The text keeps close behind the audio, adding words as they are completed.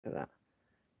at that.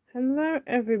 Hello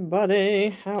everybody,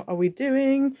 how are we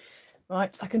doing?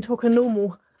 Right, I can talk a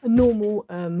normal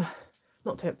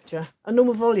not temperature, a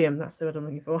normal volume, that's the word I'm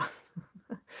looking for.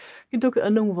 I can talk at a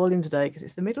normal volume today because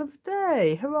it's the middle of the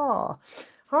day. Hurrah!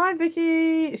 Hi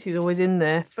Vicky, she's always in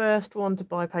there, first one to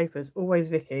buy papers, always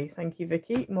Vicky. Thank you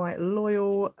Vicky, my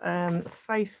loyal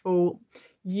faithful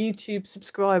YouTube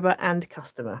subscriber and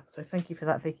customer, so thank you for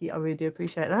that Vicky, I really do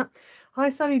appreciate that. Hi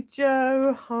Sally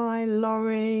Joe, hi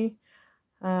Laurie,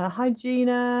 hi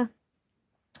Gina,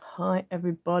 hi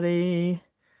everybody.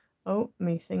 Oh,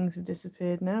 me things have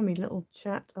disappeared now, me little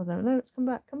chat, I don't know, let's come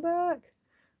back.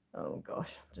 Oh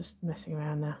gosh, I'm just messing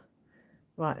around now.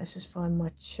 Right, let's just find my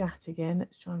chat again,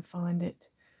 let's try and find it.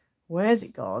 Where's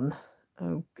it gone?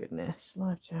 Oh goodness,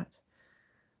 live chat.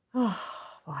 Oh,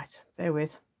 right, bear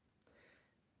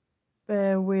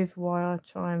with while I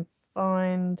try and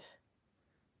find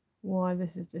why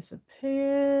this has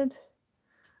disappeared.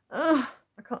 I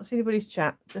can't see anybody's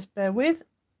chat, just bear with.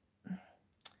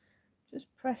 Just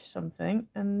press something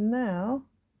and now,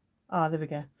 there we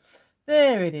go,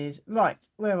 there it is. Right,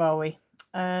 where are we?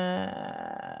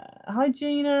 Hi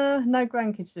Gina, no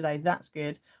grandkids today, that's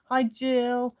good. Hi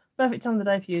Jill, perfect time of the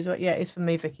day for you as well. Yeah, it's for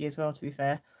me Vicky as well, to be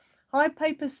fair. Hi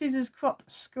paper scissors crop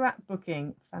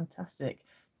scrapbooking, fantastic.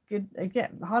 Good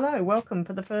again. Hello, welcome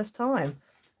for the first time.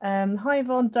 Hi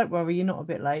Yvonne, don't worry, you're not a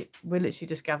bit late. We're literally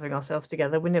just gathering ourselves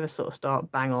together. We never sort of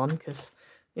start bang on because,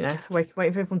 you know, waiting for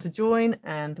everyone to join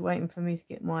and waiting for me to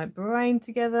get my brain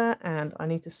together, and I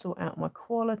need to sort out my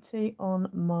quality on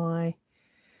my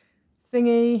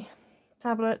thingy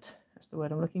tablet. That's the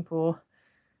word I'm looking for.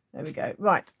 There we go.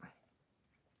 Right.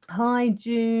 Hi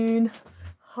June.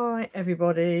 Hi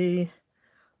everybody.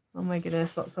 Oh my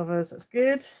goodness, lots of us. That's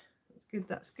good.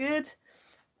 That's good.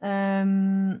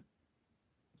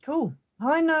 Cool.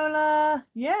 Hi Nola.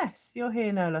 Yes, you're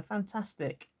here Nola.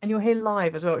 Fantastic. And you're here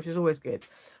live as well, which is always good.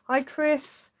 Hi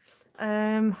Chris.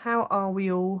 How are we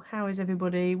all? How is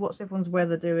everybody? What's everyone's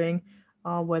weather doing?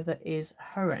 Our weather is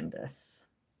horrendous.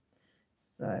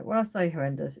 So when I say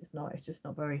horrendous, it's not. It's just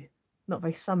not very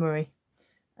summery.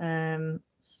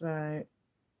 So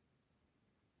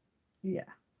yeah,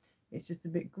 it's just a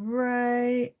bit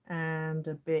grey and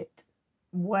a bit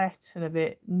wet and a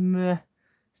bit meh.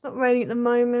 It's not raining at the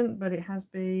moment, but it has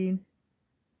been.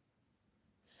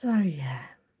 So yeah.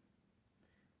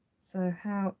 So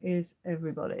how is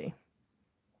everybody?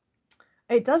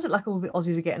 It does look like all the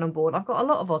Aussies are getting on board. I've got a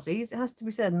lot of Aussies, it has to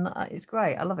be said, and it's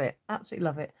great. I love it. Absolutely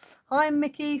love it. Hi,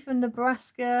 Mickey from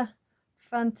Nebraska.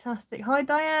 Fantastic. Hi,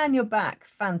 Diane, you're back.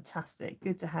 Fantastic.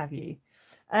 Good to have you.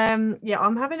 Yeah,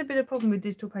 I'm having a bit of a problem with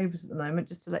digital papers at the moment,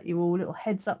 just to let you all, a little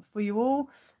heads up for you all,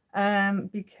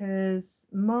 because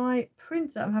my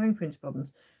printer, I'm having printer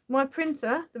problems. My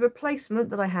printer, the replacement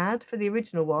that I had for the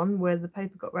original one, where the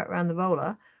paper got wrapped around the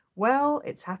roller, well,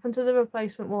 it's happened to the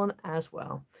replacement one as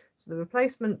well. So the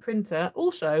replacement printer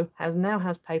also now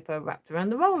has paper wrapped around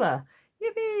the roller.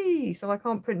 Yippee! So I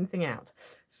can't print anything out.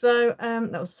 So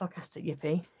that was a sarcastic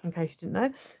yippee, in case you didn't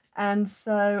know. And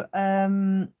so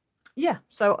yeah,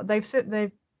 so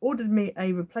they've ordered me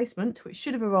a replacement, which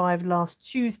should have arrived last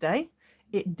Tuesday.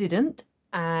 It didn't,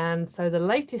 and so the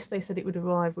latest they said it would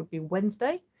arrive would be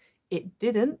Wednesday. It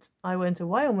didn't. I went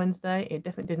away on Wednesday. It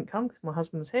definitely didn't come because my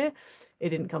husband was here. It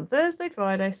didn't come Thursday,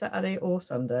 Friday, Saturday, or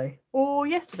Sunday, or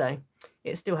yesterday.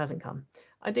 It still hasn't come.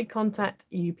 I did contact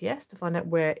UPS to find out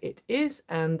where it is,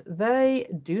 and they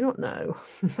do not know.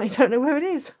 They don't know where it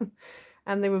is.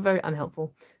 And they were very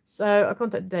unhelpful. So I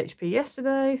contacted HP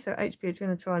yesterday. So HP are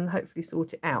going to try and hopefully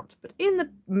sort it out. But in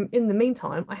the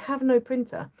meantime, I have no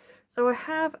printer. So I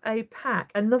have a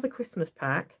pack, another Christmas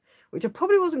pack, which I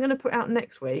probably wasn't going to put out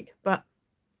next week, but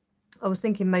I was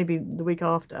thinking maybe the week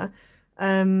after.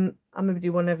 I'll maybe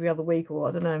do one every other week, or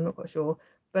I don't know, I'm not quite sure.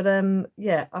 But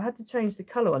yeah, I had to change the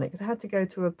colour on it because I had to go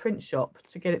to a print shop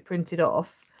to get it printed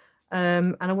off.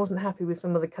 And I wasn't happy with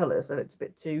some of the colours, so it's a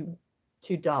bit too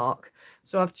dark.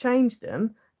 So I've changed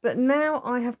them. But now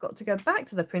I have got to go back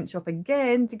to the print shop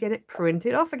again to get it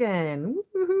printed off again.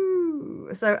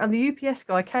 Woohoo! So, and the UPS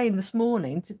guy came this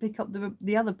morning to pick up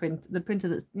the other the printer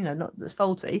that's, you know, that's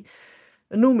faulty.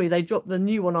 And normally they drop the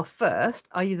new one off first.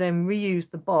 I then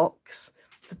reuse the box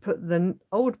to put the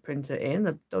old printer in,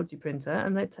 the dodgy printer,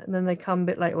 and then they come a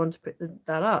bit later on to put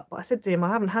that up. But I said to him, I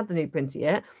haven't had the new printer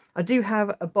yet. I do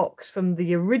have a box from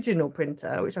the original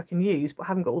printer, which I can use, but I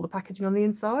haven't got all the packaging on the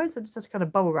inside. So I just have to kind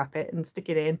of bubble wrap it and stick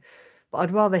it in. But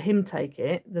I'd rather him take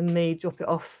it than me drop it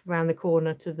off around the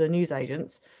corner to the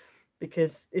newsagents,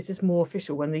 because it's just more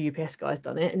official when the UPS guy's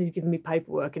done it and he's given me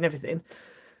paperwork and everything.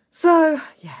 So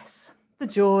yes, the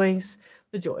joys.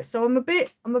 So I'm a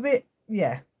bit,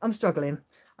 yeah, I'm struggling.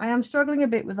 I am struggling a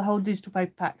bit with the whole digital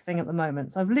paper pack thing at the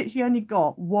moment. So I've literally only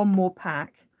got one more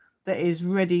pack that is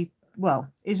ready, well,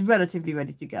 is relatively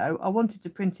ready to go. I wanted to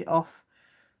print it off,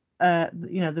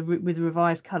 you know, with the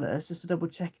revised colours, just to double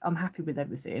check I'm happy with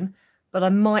everything. But I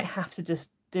might have to just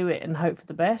do it and hope for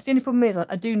the best. The only problem is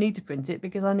I do need to print it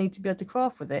because I need to be able to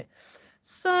craft with it.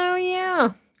 So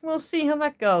yeah, we'll see how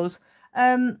that goes.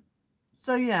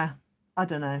 So yeah, I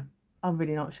don't know. I'm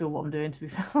really not sure what I'm doing, to be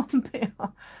fair.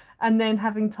 And then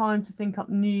having time to think up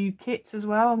new kits as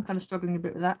well. I'm kind of struggling a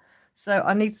bit with that. So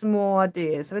I need some more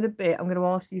ideas. So in a bit, I'm going to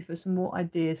ask you for some more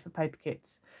ideas for paper kits.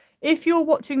 If you're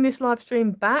watching this live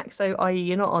stream back, so i.e.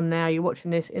 you're not on now, you're watching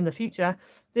this in the future,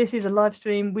 this is a live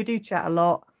stream. We do chat a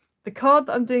lot. The card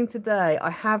that I'm doing today,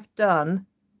 I have done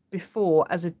before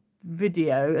as a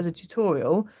video, as a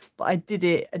tutorial, but I did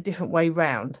it a different way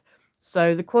round.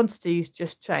 So the quantities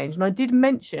just changed. And I did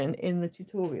mention in the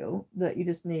tutorial that you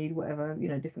just need whatever, you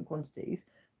know, different quantities.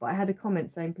 But I had a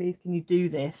comment saying, please, can you do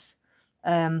this?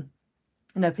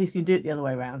 No, please, can you do it the other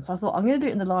way around? So I thought I'm going to do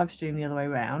it in the live stream the other way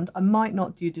around. I might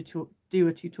not do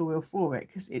a tutorial for it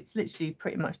because it's literally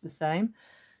pretty much the same.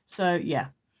 So yeah.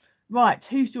 Right,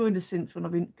 who's joined us since when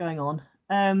I've been going on?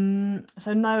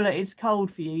 So Nola, it's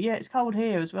cold for you. Yeah, it's cold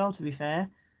here as well, to be fair.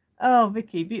 Oh,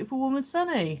 Vicky, beautiful, warm and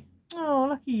sunny. Oh,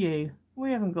 lucky you.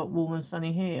 We haven't got warm and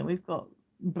sunny here. We've got,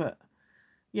 but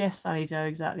yes, Sally Joe,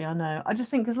 exactly. I know. I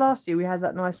just think because last year we had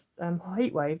that nice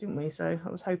heat wave, didn't we? So I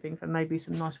was hoping for maybe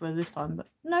some nice weather this time, but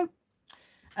no.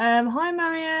 Hi,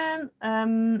 Marianne.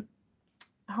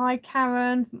 Hi,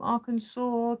 Karen from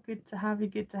Arkansas. Good to have you.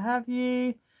 Good to have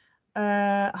you.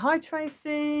 Hi,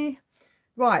 Tracy.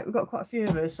 Right, we've got quite a few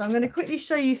of us, so I'm going to quickly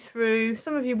show you through.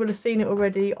 Some of you will have seen it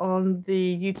already on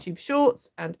the YouTube Shorts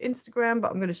and Instagram, but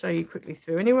I'm going to show you quickly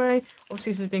through anyway.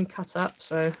 Obviously, this has been cut up,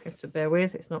 so you have to bear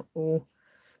with. It's not all,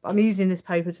 but I'm using this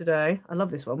paper today. I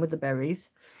love this one with the berries.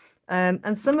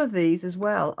 And some of these as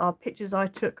well are pictures I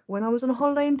took when I was on a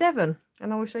holiday in Devon,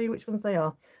 and I will show you which ones they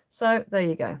are. So there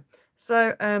you go.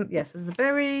 So yes, there's the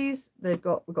berries. We've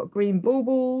got green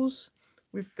baubles.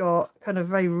 We've got kind of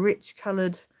very rich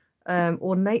coloured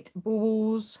ornate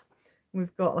baubles.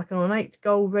 We've got like an ornate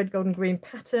gold, red, gold and green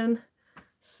pattern.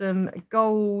 Some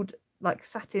gold like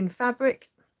satin fabric.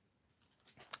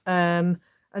 Another,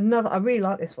 I really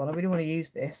like this one. I really want to use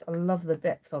this. I love the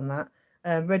depth on that.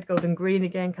 Red, gold and green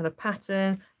again, kind of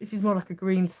pattern. This is more like a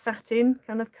green satin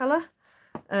kind of colour.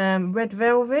 Red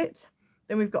velvet.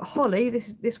 Then we've got holly.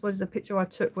 This was a picture I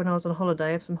took when I was on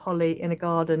holiday of some holly in a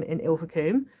garden in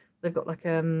Ilfracombe. They've got like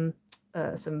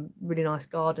some really nice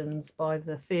gardens by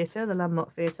the theatre, the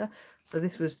Landmark Theatre. So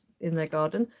this was in their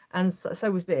garden, and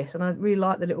so was this. And I really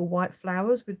like the little white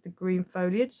flowers with the green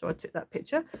foliage, so I took that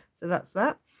picture. So that's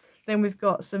that. Then we've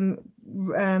got some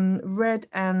red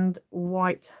and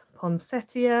white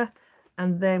poinsettia,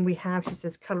 and then we have, she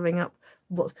says, colouring up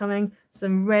what's coming,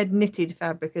 some red knitted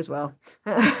fabric as well.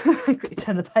 Quickly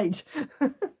turn the page.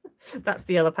 That's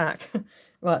the other pack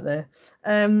right there.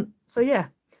 So yeah.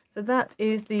 So that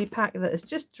is the pack that has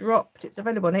just dropped. It's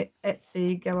available on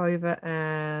Etsy. Go over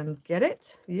and get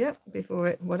it. Yep, before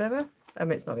it, whatever. I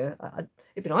mean, it's not going to,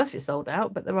 it'd be nice if it sold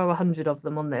out, but there are 100 of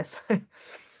them on this. So,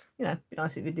 you know, it'd be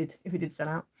nice if it did sell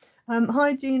out.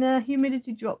 Hi, Gina.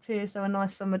 Humidity dropped here, so a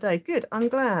nice summer day. Good. I'm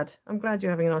glad. I'm glad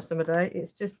you're having a nice summer day.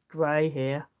 It's just grey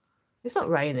here. It's not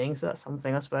raining, so that's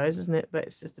something, I suppose, isn't it? But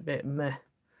it's just a bit meh.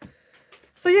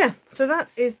 So, yeah. So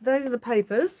those are the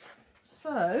papers.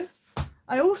 So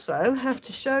I also have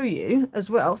to show you as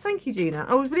well. Thank you, Gina.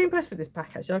 I was really impressed with this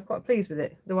pack, actually. I'm quite pleased with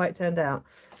it, the way it turned out.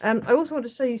 I also want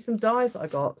to show you some dies that I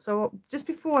got. So just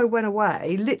before I went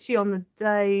away, literally on the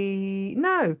day...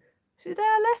 No, was it the day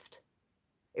I left?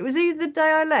 It was either the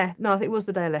day I left. No, I think it was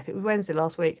the day I left. It was Wednesday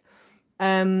last week.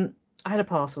 I had a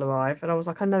parcel arrive, and I was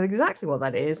like, I know exactly what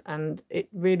that is, and it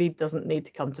really doesn't need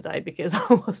to come today because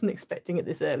I wasn't expecting it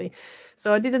this early.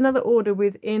 So I did another order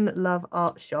with In Love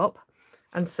Art Shop.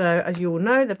 And so, as you all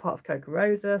know, they're part of Coca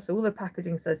Rosa. So all the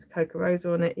packaging says Coca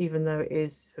Rosa on it, even though it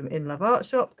is from In Love Art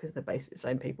Shop, because they're basically the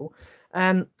same people.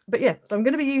 But yeah, so I'm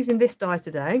going to be using this die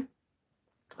today.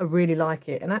 I really like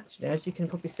it. And actually, as you can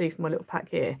probably see from my little pack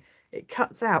here, it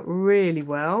cuts out really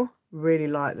well. Really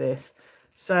like this.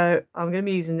 So I'm going to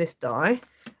be using this die.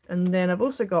 And then I've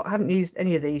also got, I haven't used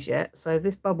any of these yet. So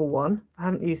this bubble one, I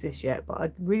haven't used this yet, but I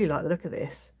really like the look of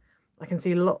this. I can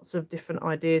see lots of different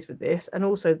ideas with this, and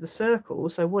also the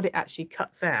circles. So what it actually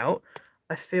cuts out,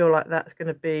 I feel like that's going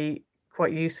to be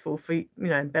quite useful for, you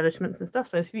know, embellishments and stuff.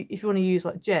 So if you want to use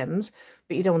like gems,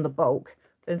 but you don't want the bulk,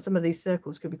 then some of these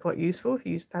circles could be quite useful if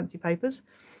you use fancy papers.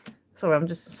 Sorry, I'm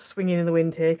just swinging in the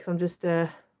wind here because I'm just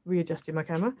readjusting my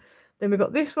camera. Then we've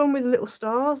got this one with little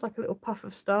stars, like a little puff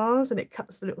of stars, and it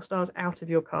cuts the little stars out of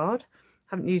your card.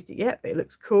 Haven't used it yet, but it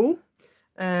looks cool.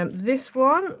 This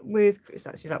one with, it's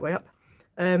actually that way up,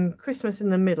 Christmas in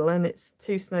the middle, and it's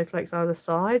 2 snowflakes either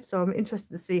side. So I'm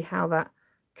interested to see how that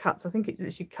cuts. I think it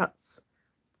literally cuts,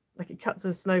 like it cuts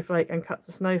a snowflake and cuts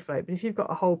a snowflake. But if you've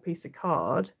got a whole piece of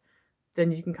card,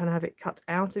 then you can kind of have it cut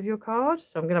out of your card.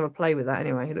 So I'm going to have a play with that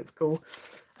anyway. It looks cool.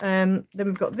 Then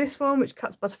we've got this one, which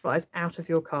cuts butterflies out of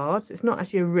your card. So it's not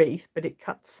actually a wreath, but it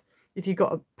cuts, if you've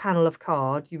got a panel of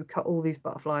card, you would cut all these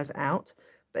butterflies out.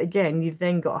 But again, you've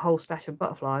then got a whole stash of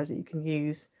butterflies that you can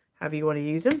use however you want to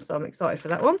use them. So I'm excited for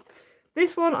that one.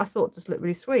 This one I thought just looked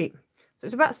really sweet. So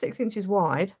it's about 6 inches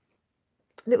wide,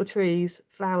 little trees,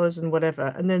 flowers and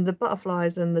whatever. And then the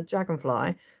butterflies and the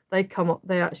dragonfly, they come up,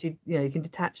 they actually, you know, you can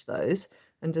detach those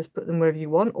and just put them wherever you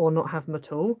want or not have them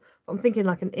at all. But I'm thinking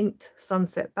like an inked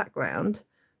sunset background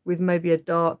with maybe a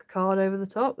dark card over the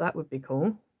top. That would be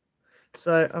cool.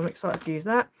 So I'm excited to use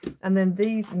that. And then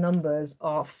these numbers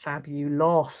are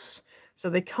fabulous. So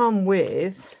they come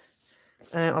with,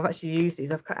 I've actually used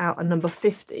these. I've cut out a number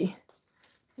 50,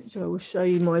 which I will show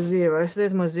you my 0. So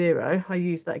there's my 0. I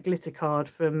used that glitter card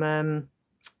from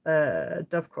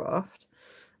Dovecraft.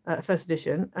 First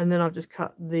edition, and then I've just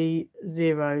cut the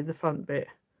 0, the front bit,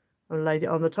 and laid it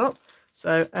on the top.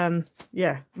 So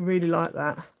yeah, really like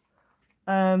that.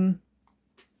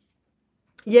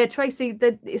 Yeah, Tracy,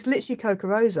 it's literally Coca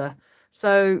Rosa,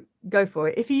 so go for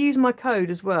it. If you use my code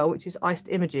as well, which is iced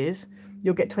images,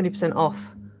 you'll get 20% off.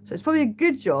 So it's probably a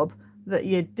good job that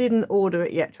you didn't order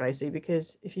it yet, Tracy,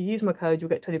 because if you use my code, you'll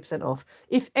get 20% off.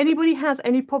 If anybody has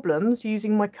any problems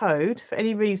using my code for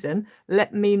any reason,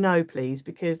 let me know, please,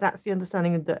 because that's the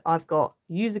understanding that I've got.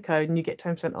 Use the code and you get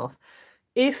 20% off.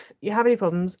 If you have any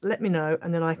problems, let me know,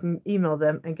 and then I can email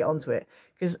them and get onto it.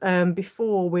 Because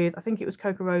before with, I think it was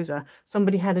Coca Rosa,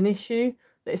 somebody had an issue.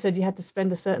 They said you had to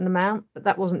spend a certain amount, but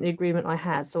that wasn't the agreement I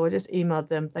had. So I just emailed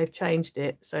them. They've changed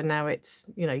it. So now it's,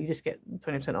 you know, you just get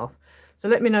 20% off. So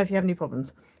let me know if you have any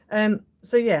problems.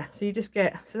 So yeah, so you just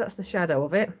get, so that's the shadow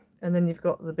of it. And then you've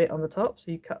got the bit on the top.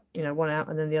 So you cut, you know, one out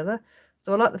and then the other.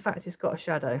 So I like the fact it's got a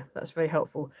shadow. That's very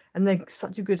helpful. And they're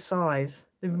such a good size.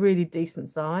 They're really decent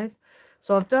size.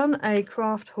 So I've done a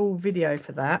craft haul video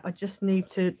for that. I just need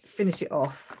to finish it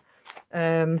off.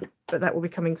 But that will be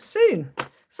coming soon.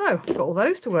 So I've got all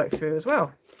those to work through as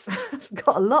well. I've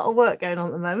got a lot of work going on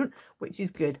at the moment, which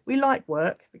is good. We like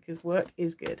work because work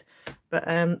is good. But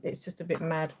it's just a bit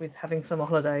mad with having summer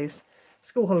holidays,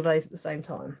 school holidays at the same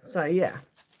time. So yeah.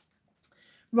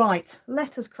 Right,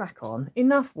 let us crack on.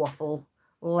 Enough waffle.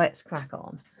 Let's crack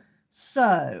on.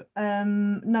 So,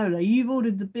 Nola, you've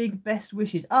ordered the big best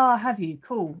wishes. Ah, have you?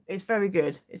 Cool. It's very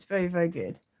good. It's very, very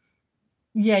good.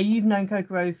 Yeah, you've known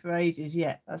Coca Road for ages.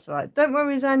 Yeah, that's right. Don't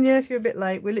worry, Zanya, if you're a bit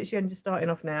late. We're literally only just starting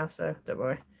off now, so don't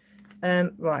worry.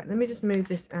 Right, let me just move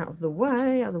this out of the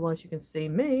way. Otherwise, you can see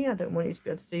me. I don't want you to be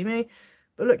able to see me.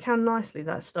 But look how nicely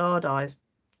that star die's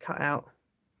cut out.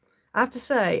 I have to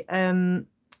say,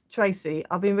 Tracy,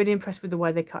 I've been really impressed with the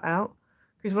way they cut out.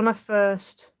 Because when I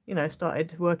first, you know,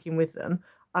 started working with them,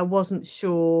 I wasn't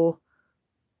sure,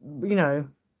 you know,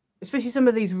 especially some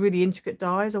of these really intricate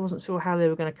dies, I wasn't sure how they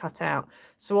were going to cut out.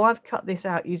 So I've cut this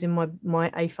out using my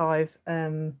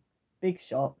A5 Big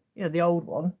Shot, you know, the old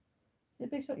one. The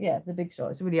Big Shot? Yeah, the Big Shot.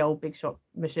 It's a really old Big Shot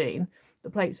machine. The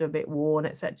plates are a bit worn,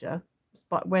 etc.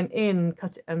 But went in,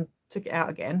 cut it and took it out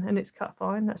again, and it's cut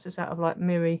fine. That's just out of like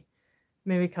Miri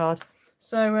card.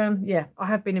 So yeah, I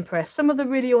have been impressed. Some of the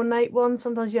really ornate ones,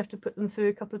 sometimes you have to put them through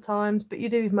a couple of times, but you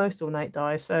do with most ornate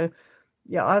dies. So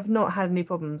yeah, I've not had any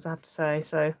problems, I have to say.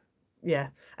 So yeah,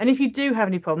 and if you do have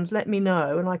any problems, let me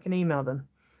know and I can email them.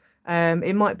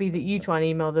 It might be that you try and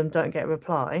email them, don't get a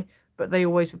reply, but they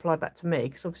always reply back to me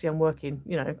because obviously I'm working,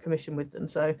 you know, commission with them.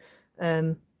 So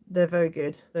they're very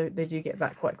good. They do get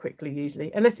back quite quickly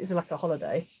usually, unless it's like a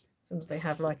holiday. Sometimes they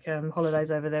have like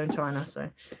holidays over there in China. So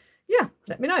yeah,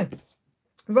 let me know.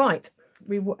 Right,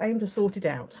 we will aim to sort it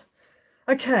out.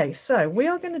 Okay, so we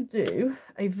are going to do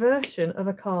a version of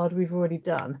a card we've already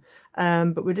done,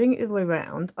 but we're doing it the other way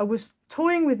around. I was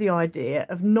toying with the idea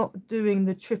of not doing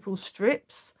the triple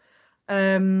strips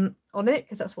on it,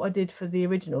 because that's what I did for the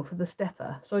original, for the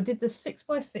stepper. So I did the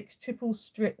 6x6 triple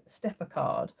strip stepper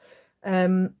card,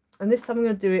 and this time I'm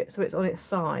going to do it so it's on its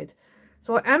side.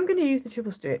 So I am going to use the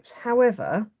triple strips.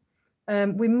 However,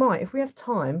 we might, if we have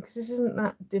time, because this isn't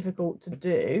that difficult to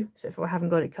do, except for I haven't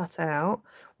got it cut out,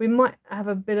 we might have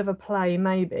a bit of a play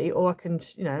maybe, or I can,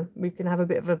 you know, we can have a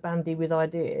bit of a bandy with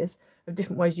ideas of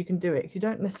different ways you can do it. You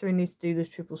don't necessarily need to do those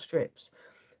triple strips.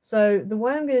 So the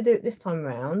way I'm going to do it this time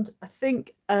around, I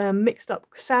think Sam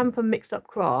from Mixed Up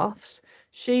Crafts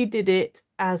She did it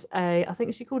as a, I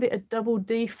think she called it a double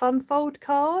D fun fold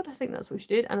card. I think that's what she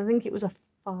did. And I think it was a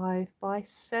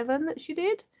 5x7 that she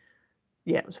did.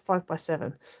 Yeah, it was a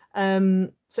 5x7.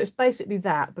 So it's basically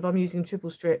that, but I'm using triple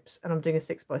strips and I'm doing a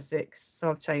 6x6. So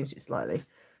I've changed it slightly.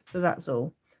 So that's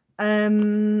all.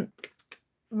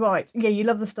 Right, yeah, you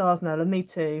love the stars, Nola. Me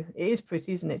too. It is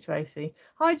pretty, isn't it, Tracy?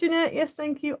 Hi, Jeanette. Yes,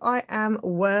 thank you. I am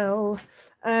well.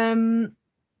 Karen,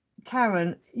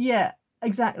 yeah,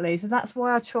 exactly. So that's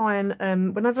why I try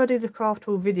and whenever I do the craft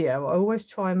haul video, I always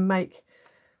try and make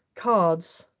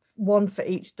cards, one for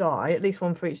each die, at least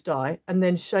one for each die, and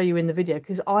then show you in the video,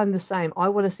 because I'm the same. I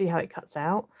want to see how it cuts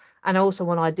out, and I also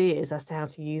want ideas as to how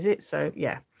to use it. So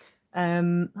yeah.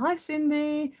 Hi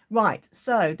Cindy. Right,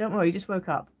 so don't worry, you just woke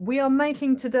up. We are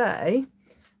making today,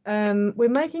 we're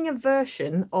making a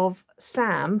version of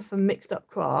Sam from Mixed Up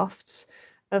Crafts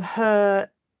of her.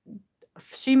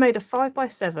 She made a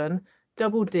 5x7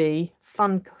 double D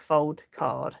fun fold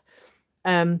card.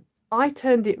 I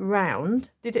turned it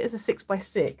round, did it as a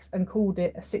 6x6 and called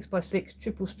it a 6x6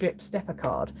 triple strip stepper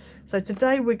card. So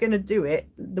today we're going to do it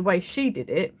the way she did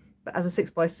it, but as a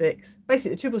 6x6,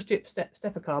 basically a triple strip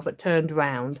stepper card, but turned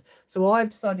round. So I've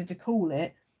decided to call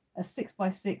it a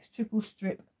 6x6 triple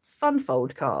strip fun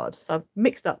fold card. So I've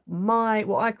mixed up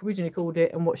what I originally called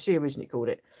it and what she originally called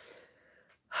it.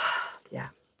 Yeah,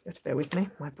 you have to bear with me.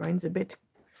 My brain's a bit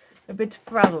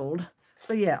frazzled.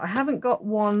 So yeah, I haven't got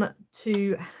one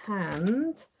to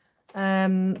hand.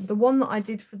 The one that I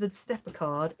did for the stepper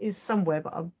card is somewhere,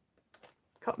 but I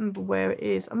can't remember where it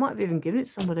is. I might have even given it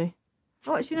to somebody.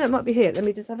 Oh, actually, no, it might be here. Let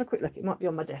me just have a quick look. It might be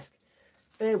on my desk.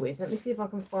 Bear with. Let me see if I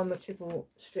can find my triple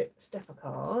strip stepper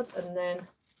card. And then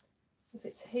if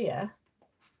it's here,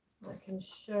 I can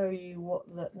show you what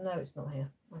the... No, it's not here.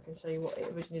 I can show you what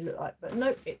it originally looked like. But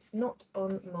no, it's not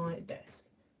on my desk.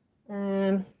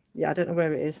 Yeah, I don't know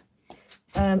where it is.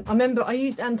 I remember I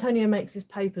used Antonio Makes His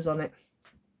Papers on it.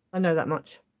 I know that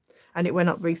much. And it went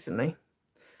up recently.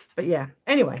 But yeah,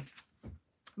 anyway.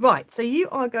 Right, so you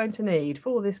are going to need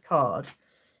for this card,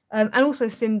 and also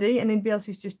Cindy and anybody else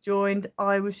who's just joined,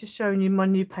 I was just showing you my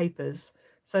new papers.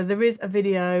 So there is a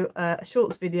video, a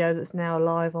shorts video that's now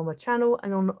live on my channel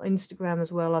and on Instagram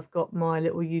as well. I've got my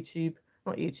little YouTube,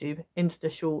 not YouTube, Insta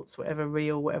shorts, whatever,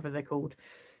 reel, whatever they're called,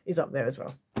 is up there as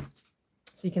well.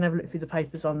 So you can have a look through the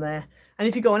papers on there. And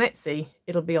if you go on Etsy,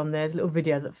 it'll be on there. There's a little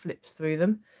video that flips through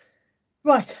them.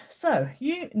 Right, so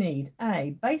you need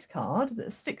a base card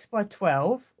that's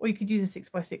 6x12, or you could use a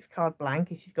 6x6 card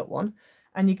blank if you've got one,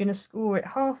 and you're going to score it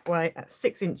halfway at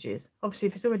 6 inches. Obviously,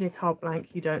 if it's already a card blank,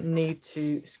 you don't need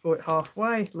to score it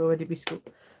halfway. It'll already be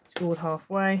scored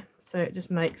halfway, so it just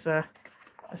makes a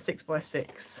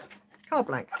 6x6 card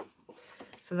blank.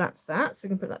 So that's that, so we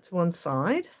can put that to one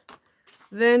side.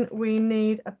 Then we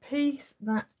need a piece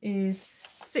that is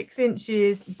 6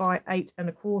 inches by 8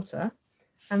 1/4.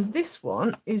 And this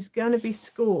one is going to be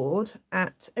scored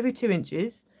at every 2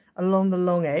 inches along the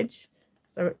long edge.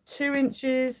 So at 2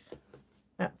 inches,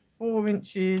 at 4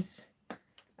 inches,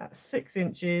 at 6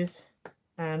 inches,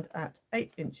 and at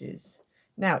 8 inches.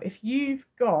 Now, if you've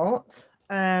got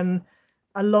a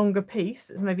longer piece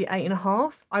that's maybe 8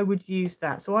 1/2, I would use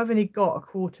that. So I've only got a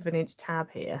 1/4 inch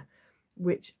tab here,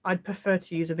 which I'd prefer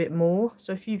to use a bit more.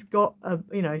 So if you've got a,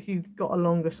 if you've got a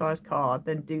longer size card,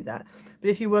 then do that. But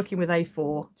if you're working with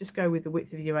A4, just go with the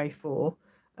width of your A4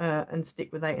 and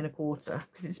stick with 8 1/4,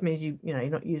 because it just means you're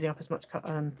not using up as much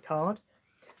card.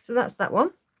 So that's that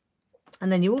one.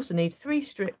 And then you also need 3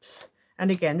 strips. And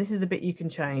again, this is the bit you can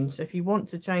change. So if you want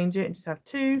to change it and just have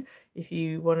 2, if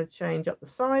you want to change up the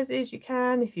sizes, you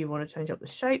can. If you want to change up the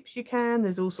shapes, you can.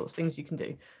 There's all sorts of things you can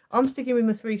do. I'm sticking with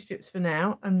my 3 strips for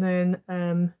now, and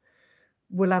then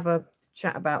we'll have a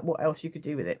chat about what else you could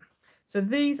do with it. So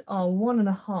these are 1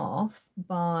 1/2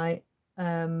 by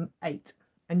 8,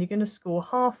 and you're going to score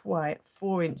halfway at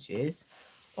 4 inches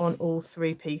on all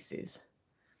 3 pieces.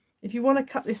 If you want to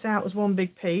cut this out as one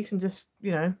big piece and just,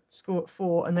 score at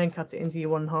 4 and then cut it into your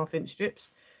 1 1/2 inch strips,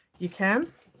 you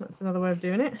can. That's another way of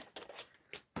doing it.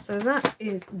 So that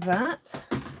is that.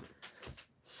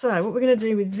 So what we're going to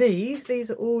do with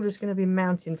these are all just going to be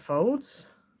mounting folds.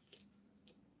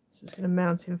 So just going to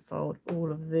mounting fold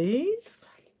all of these.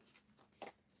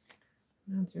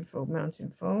 Mounting fold, mounting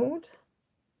fold.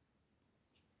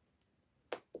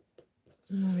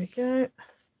 There we go.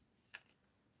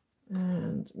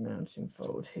 And mounting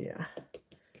fold here.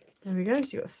 There we go. So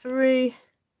you've got 3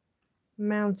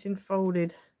 mounting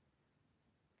folded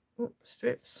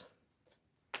strips.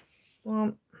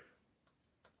 1,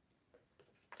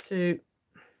 2,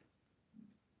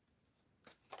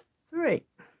 3.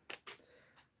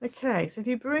 Okay, so if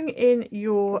you bring in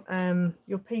your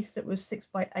piece that was 6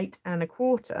 by 8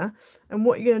 1/4, and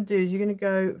what you're going to do is you're going to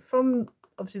go from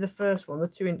obviously the first one, the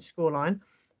 2-inch score line.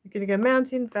 You're going to go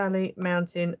mountain,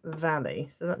 valley.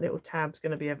 So that little tab's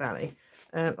going to be a valley.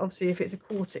 Obviously, if it's a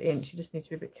 1/4 inch, you just need to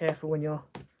be a bit careful when you're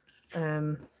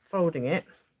folding it,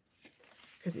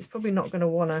 because it's probably not going to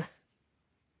want to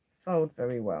fold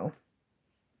very well.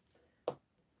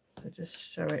 So just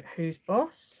show it who's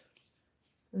boss.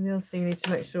 And the other thing you need to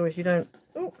make sure is you don't,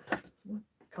 oh,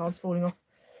 card's falling off.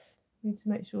 You need to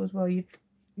make sure as well you're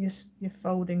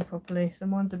folding properly. So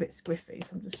mine's a bit squiffy,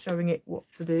 so I'm just showing it what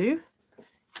to do.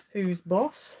 Who's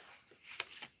boss?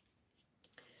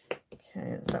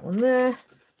 Okay, that's that one there.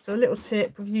 So a little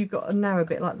tip, if you've got a narrow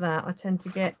bit like that, I tend to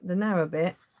get the narrow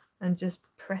bit and just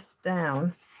press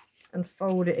down and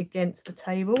fold it against the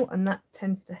table, and that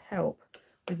tends to help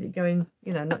with it going,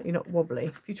 you know, you're not wobbly.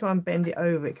 If you try and bend it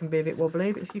over, it can be a bit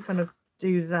wobbly, but if you kind of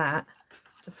do that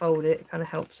to fold it, it kind of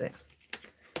helps it.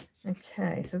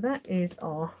 Okay, so that is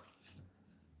our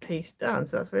piece done.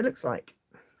 So that's what it looks like.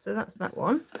 So that's that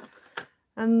one.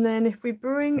 And then if we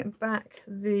bring back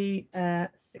the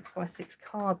 6 by 6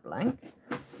 card blank,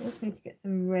 I just need to get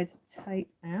some red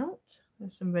tape out.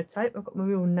 There's some red tape. I've got my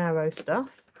real narrow stuff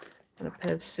and a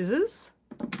pair of scissors.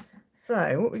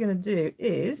 So what we're going to do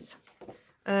is,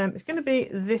 it's going to be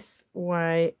this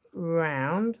way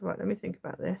round. Right, let me think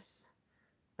about this.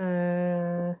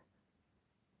 Let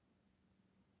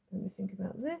me think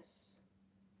about this.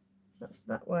 That's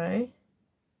that way.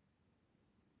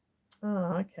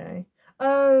 Oh, okay.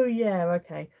 Oh, yeah,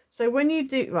 okay. So when you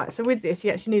do, right, so with this,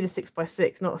 you actually need a 6 by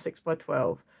 6, not a 6 by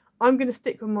 12. I'm going to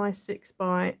stick with my 6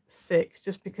 by 6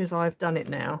 just because I've done it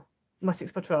now. My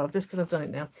 6 by 12, just because I've done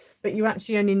it now. But you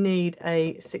actually only need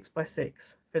a 6 by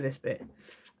 6 for this bit.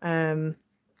 In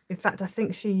fact, I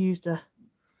think she used a,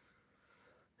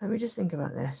 let me just think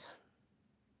about this.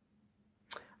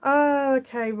 Oh,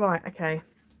 okay, right, okay.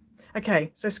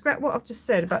 Okay, so scrap what I've just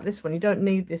said about this one. You don't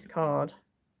need this card.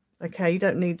 Okay, you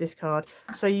don't need this card.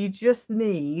 So you just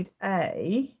need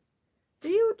a, do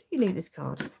you need this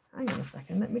card? Hang on a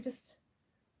second, let me just,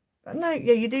 no,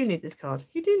 yeah, you do need this card.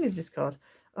 You do need this card.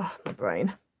 Oh, my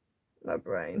brain.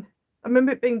 I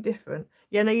remember it being different.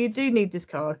 Yeah, no, you do need this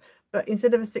card, but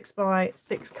instead of a 6 by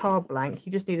 6 card blank,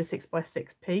 you just need a 6 by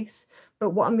 6 piece. But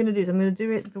what I'm going to do is I'm going to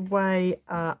do it the way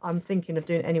I'm thinking of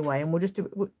doing it anyway, and we'll just do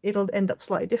it. It'll end up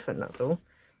slightly different, that's all.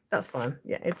 That's fine.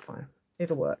 Yeah, it's fine.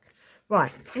 It'll work.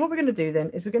 Right, so what we're going to do then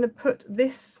is we're going to put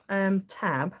this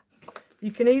tab,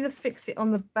 you can either fix it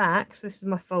on the back, so this is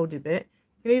my folded bit,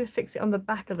 you can either fix it on the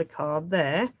back of the card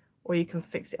there, or you can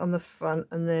fix it on the front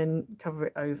and then cover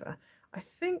it over. I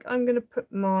think I'm going to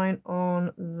put mine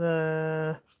on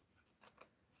the,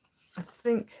 I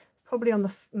think probably on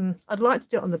the, I'd like to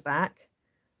do it on the back,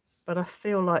 but I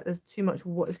feel like there's too much, it's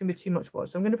going to be too much watch.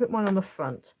 So I'm going to put mine on the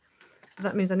front. So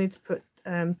that means I need to put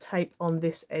tape on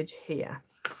this edge here.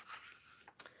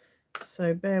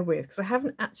 So bear with, because I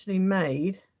haven't actually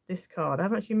made this card. I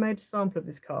haven't actually made a sample of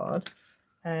this card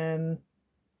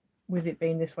with it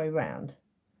being this way round.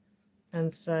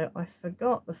 And so I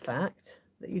forgot the fact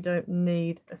that you don't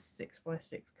need a 6 by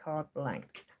 6 card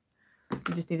blank.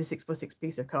 You just need a 6 by 6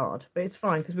 piece of card. But it's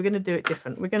fine because we're going to do it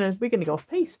different. We're going to go off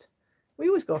pieced. We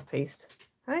always go off pieced.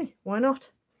 Hey, why not?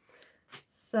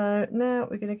 So now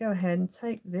we're going to go ahead and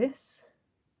take this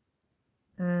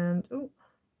and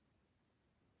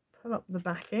pull up the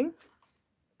backing.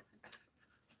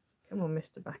 Come on,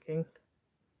 Mr. Backing.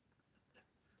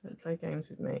 Don't play games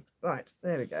with me. Right,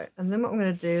 there we go. And then what I'm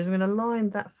going to do is I'm going to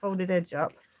line that folded edge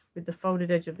up with the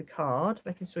folded edge of the card,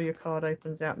 making sure your card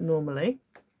opens out normally.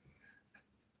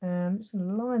 I'm just going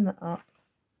to line that up,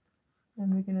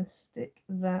 and we're going to stick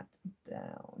that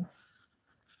down.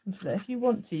 And so that if you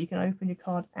want to, you can open your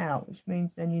card out, which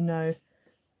means then you know that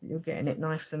you're getting it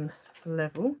nice and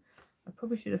level. I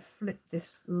probably should have flipped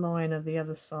this liner the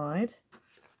other side.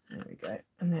 There we go.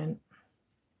 And then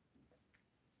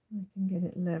we can get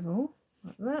it level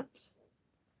like that.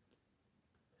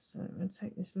 So I'm going to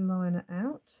take this liner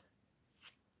out.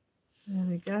 There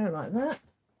we go, like that.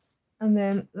 And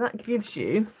then that gives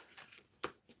you,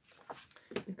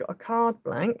 you've got a card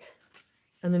blank,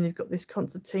 and then you've got this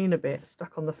concertina bit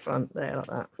stuck on the front there like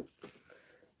that.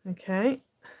 Okay.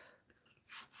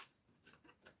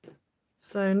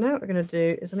 So now what we're going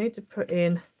to do is I need to put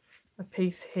in a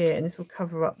piece here, and this will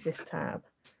cover up this tab.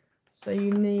 So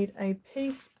you need a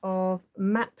piece of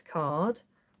matte card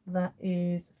that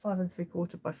is 5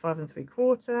 3/4 by 5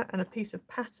 3/4, and a piece of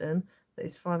pattern that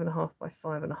is 5 1/2 by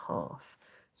 5 1/2.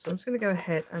 So I'm just going to go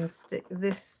ahead and stick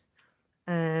this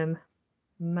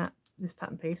this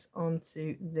pattern piece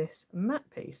onto this matte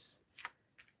piece.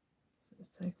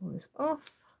 Let's take all this off.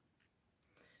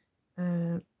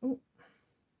 Oh,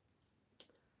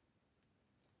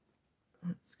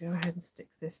 let's go ahead and stick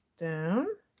this down.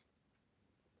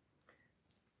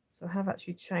 So I have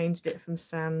actually changed it from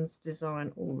Sam's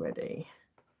design already,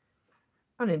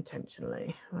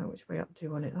 unintentionally. Right, which way up do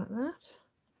you want it? Like that?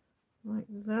 Like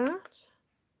that?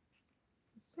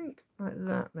 I think like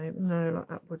that maybe. No,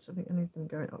 like upwards. I think I need them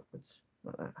going upwards.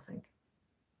 Like that, I think.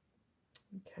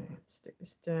 Okay, stick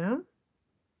this down.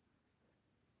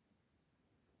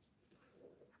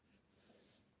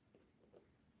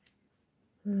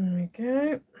 There we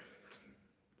go.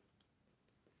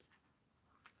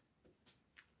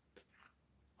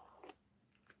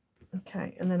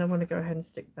 Okay, and then I want to go ahead and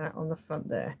stick that on the front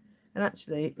there. And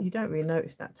actually, you don't really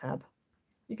notice that tab.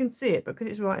 You can see it, but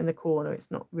because it's right in the corner, it's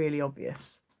not really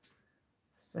obvious.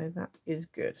 So that is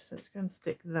good. So let's go and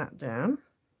stick that down.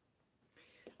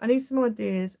 I need some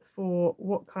ideas for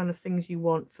what kind of things you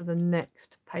want for the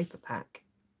next paper pack,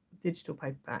 digital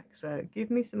paper pack. So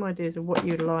give me some ideas of what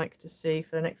you'd like to see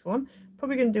for the next one.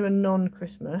 Probably going to do a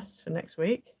non-Christmas for next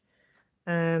week.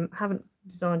 Haven't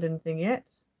designed anything yet.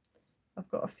 I've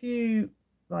got a few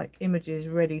like images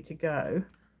ready to go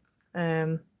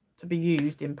to be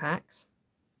used in packs.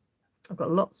 I've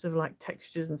got lots of like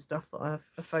textures and stuff that I have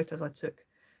photos I took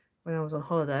when I was on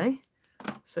holiday.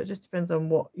 So it just depends on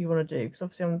what you want to do, because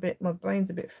obviously my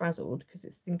brain's a bit frazzled because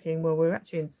it's thinking, well, we're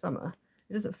actually in summer.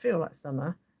 It doesn't feel like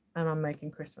summer, and I'm making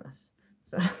Christmas.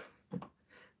 So it's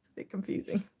a bit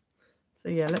confusing. So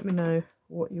yeah, let me know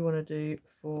what you want to do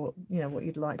for, what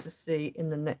you'd like to see in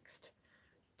the next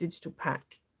digital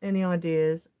pack. Any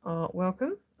ideas are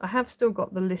welcome. I have still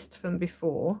got the list from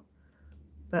before,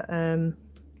 but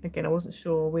again, I wasn't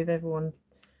sure with everyone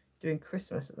doing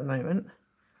Christmas at the moment.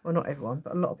 Well, not everyone,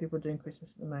 but a lot of people are doing Christmas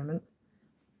at the moment.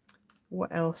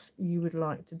 What else you would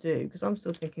like to do? Because I'm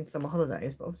still thinking summer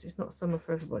holidays, but obviously it's not summer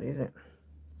for everybody, is it?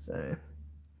 So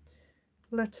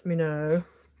let me know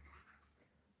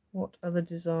what other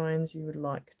designs you would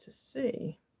like to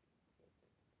see.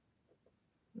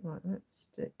 Right, let's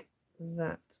stick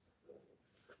that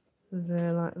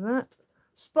there like that.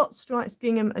 Spot, stripes,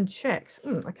 gingham and checks.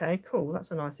 Okay, cool. That's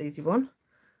a nice easy one.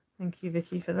 Thank you,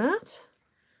 Vicky, for that.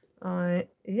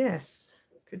 Yes,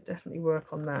 could definitely work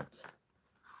on that.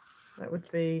 That would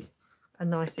be a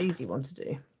nice easy one to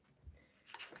do.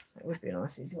 That would be a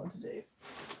nice easy one to do.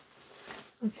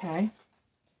 Okay.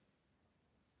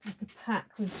 Like a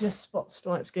pack with just spot,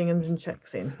 stripes, ginghams and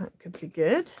checks in. That could be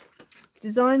good.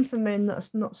 Design for men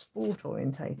that's not sport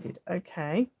orientated.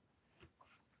 Okay.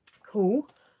 Cool.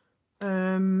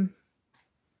 Let me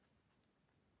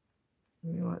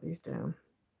write these down.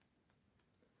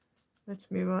 Let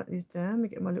me write these down. Let me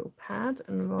get my little pad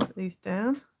and write these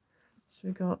down. So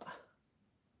we've got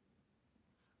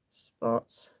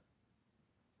spots,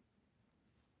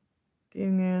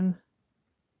 gingham,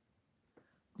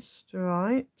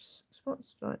 stripes, spots,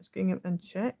 stripes, gingham and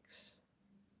checks.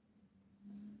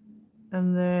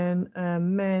 And then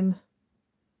men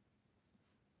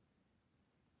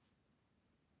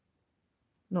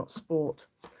not sport.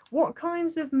 What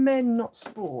kinds of men not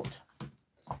sport?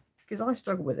 Because I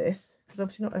struggle with this, because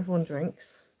obviously not everyone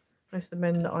drinks. Most of the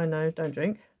men that I know don't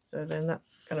drink, so then that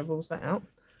kind of rules that out.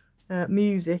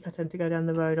 Music I tend to go down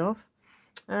the road of.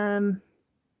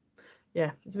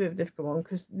 Yeah, it's a bit of a difficult one,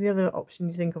 because the other option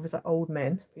you think of is like old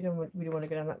men. You don't really want to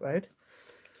go down that road.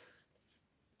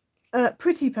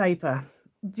 Pretty paper.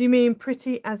 Do you mean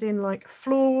pretty as in like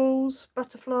florals,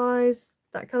 butterflies,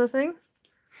 that kind of thing?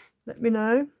 Let me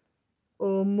know.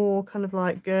 Or more kind of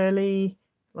like girly,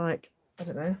 like, I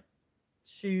don't know,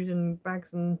 shoes and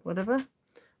bags and whatever.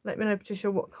 Let me know, Patricia,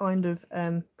 what kind of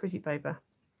pretty paper.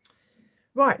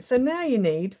 Right, so now you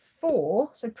need 4.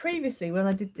 So previously when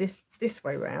I did this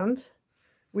way round,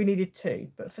 we needed 2,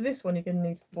 but for this one you're going to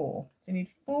need 4. So you need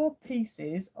 4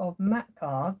 pieces of mat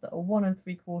card that are 1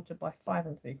 3/4 by 5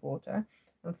 3/4,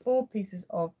 and 4 pieces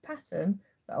of pattern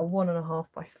that are 1.5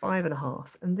 by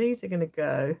 5.5, and these are going to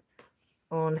go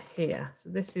on here. So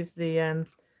this is the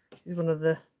this is one of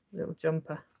the little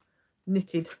jumper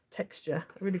knitted texture.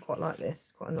 I really quite like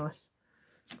this. Quite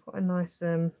a nice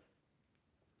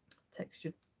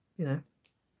textured,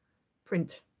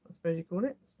 print, I suppose you call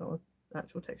it. It's not an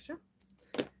actual texture.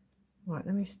 Right,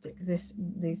 let me stick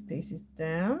these pieces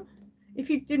down. If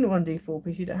you didn't want to do 4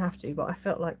 pieces, you don't have to, but I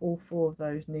felt like all 4 of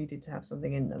those needed to have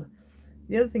something in them.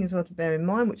 The other thing as well to bear in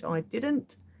mind, which I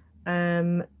didn't,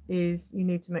 is you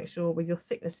need to make sure with your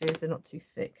thicknesses they're not too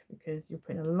thick, because you're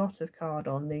putting a lot of card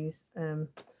on these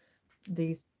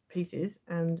pieces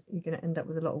and you're going to end up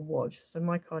with a lot of wodge. So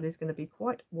my card is going to be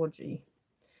quite wodgy.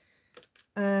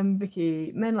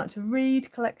 Vicky, men like to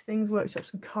read, collect things,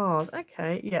 workshops and cars.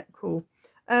 Okay, yeah, cool.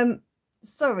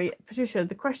 Sorry, Patricia,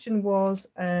 the question was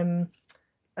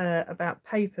about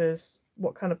papers,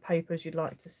 what kind of papers you'd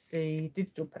like to see,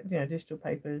 digital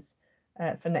papers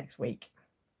for next week.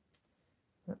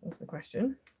 That was the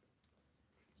question.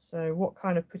 So what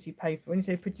kind of pretty paper, when you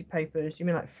say pretty papers, do you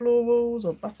mean like florals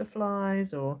or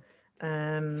butterflies or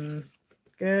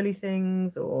girly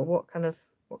things, or what kind of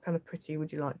pretty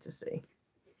would you like to see?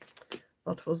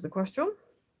 That was the question.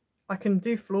 I can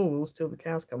do florals till the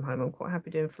cows come home. I'm quite happy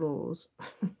doing florals.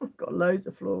 I've got loads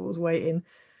of florals waiting.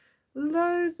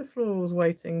 Loads of florals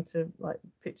waiting to, like,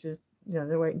 pictures, you know,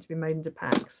 they're waiting to be made into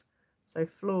packs. So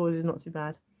florals is not too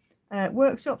bad.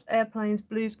 Workshops, airplanes,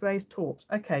 blues, greys, torps.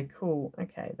 Okay, cool.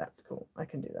 Okay, that's cool. I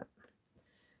can do that.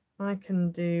 I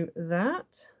can do that.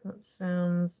 That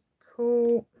sounds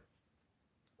cool.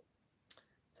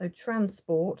 So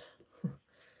transport.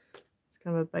 It's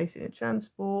kind of a basic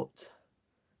transport.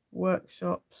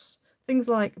 Workshops. Things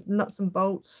like nuts and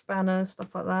bolts, spanners,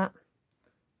 stuff like that.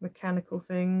 Mechanical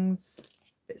things. A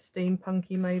bit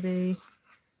steampunky maybe.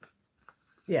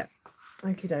 Yeah.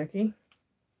 Okie dokie.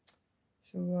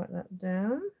 Shall we write that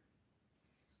down?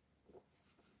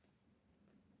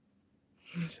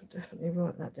 I shall definitely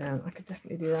write that down. I could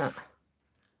definitely do that.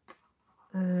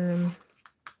 That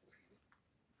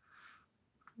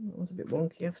was a bit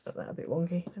wonky. I've stuck that a bit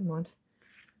wonky. Never mind.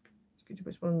 It's good to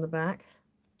put one on the back.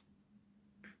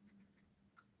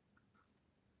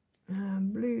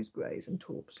 Blues, greys and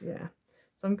taups. Yeah.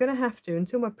 So I'm going to have to,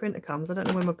 until my printer comes, I don't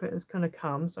know when my printer's going to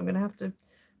come, so I'm going to have to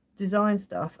design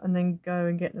stuff and then go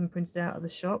and get them printed out of the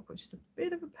shop, which is a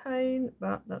bit of a pain,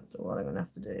 but that's all I'm going to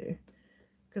have to do,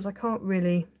 because I can't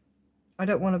really, I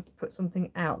don't want to put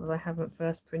something out that I haven't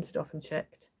first printed off and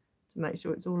checked to make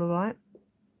sure it's all alright.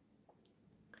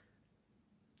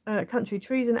 Country,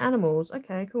 trees and animals.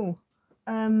 Okay, cool.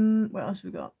 What else have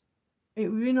we got? It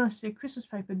would be really nice to see a Christmas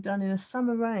paper done in a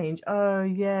summer range. Oh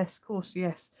yes, of course,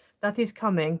 yes, that is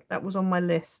coming. That was on my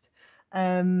list.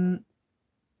 We're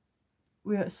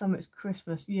at summer, it's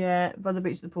Christmas. Yeah, by the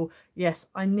beach of the pool. Yes,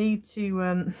 I need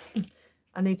to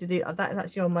I need to do that. Is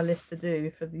actually on my list to do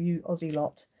for the Aussie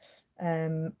lot.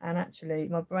 And actually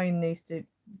my brain needs to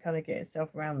kind of get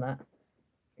itself around that,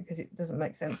 because it doesn't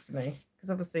make sense to me, because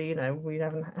obviously, you know, we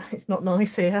haven't, it's not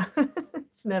nice here.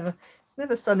 it's never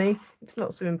sunny, it's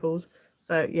not swimming pools.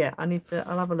 So yeah, I need to,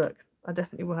 I'll have a look. I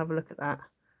definitely will have a look at that.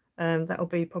 That'll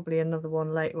be probably another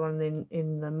one later on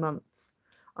in the month.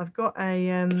 I've got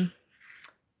a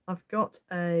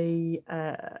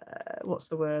what's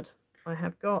the word? I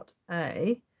have got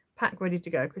a pack ready to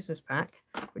go, Christmas pack,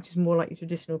 which is more like your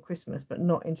traditional Christmas, but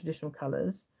not in traditional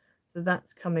colours. So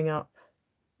that's coming up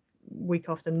week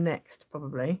after next,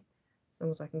 probably, as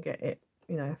long as I can get it,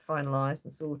 you know, finalised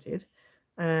and sorted.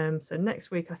 So next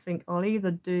week I think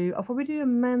I'll probably do a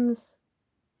men's.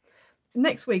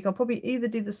 Next week I'll probably either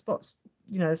do the spots,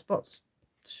 you know, spots,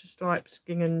 stripes,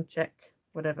 gingham, check,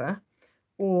 whatever,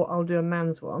 or I'll do a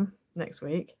man's one next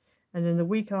week. And then the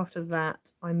week after that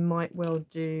I might well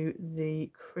do the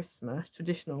Christmas,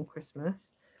 traditional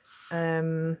Christmas.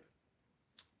 And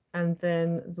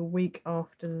then the week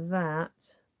after that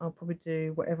I'll probably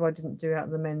do whatever I didn't do out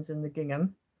of the men's and the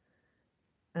gingham.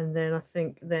 And then I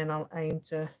think then I'll aim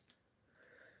to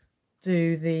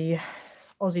do the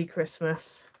Aussie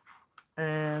Christmas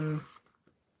after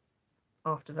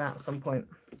that at some point.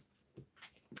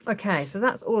 Okay, so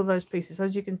that's all of those pieces.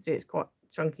 As you can see, it's quite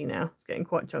chunky now. It's getting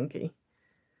quite chunky.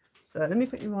 So let me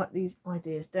quickly write these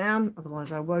ideas down,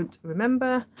 otherwise I won't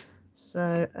remember.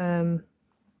 So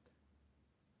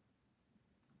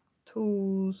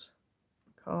tools,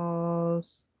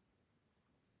 cars,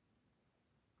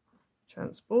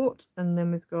 transport, and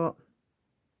then we've got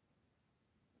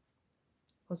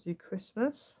Aussie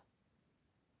Christmas.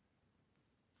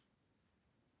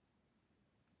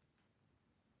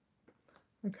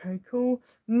 Okay, cool.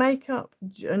 Makeup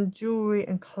and jewelry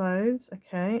and clothes.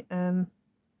 Okay.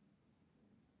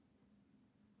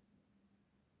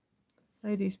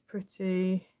 Ladies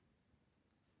pretty.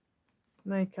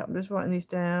 Makeup. I'm just writing these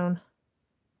down.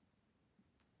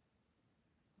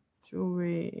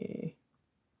 Jewelry.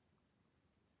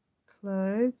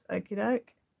 Clothes. Okie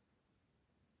doke.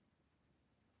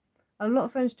 A lot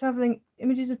of friends travelling.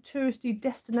 Images of touristy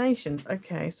destinations.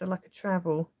 Okay, so like a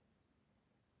travel.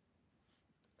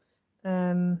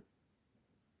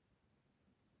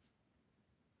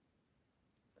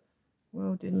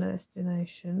 World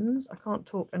destinations. I can't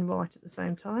talk and write at the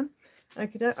same time.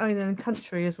 Okay, oh, then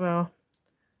country as well.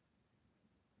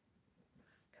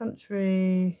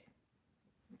 Country,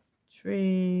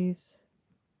 trees,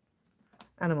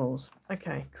 animals.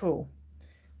 Okay, cool.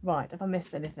 Right, have I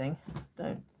missed anything?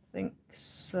 Don't think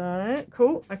so.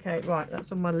 Cool. Okay, right,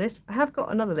 that's on my list. I have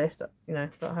got another list, you know,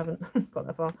 but I haven't got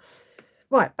that far.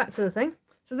 Right, back to the thing.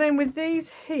 So then with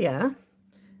these here,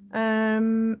 I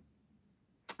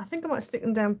think I might stick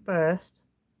them down first.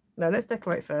 No, let's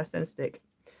decorate first, then stick.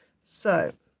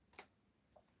 So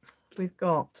we've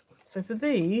got, so for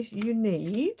these you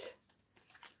need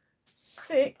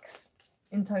 6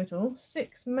 in total,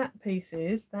 6 matte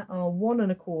pieces that are 1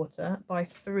 1/4 by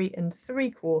 3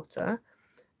 3/4,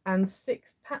 and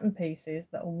 6 pattern pieces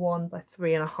that are 1 by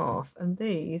 3 1/2, and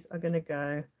these are going to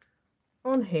go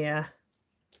on here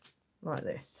like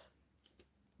this.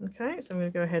 Okay, so I'm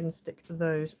going to go ahead and stick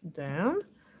those down.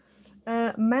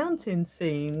 Mountain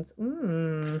scenes.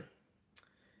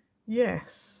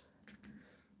 Yes,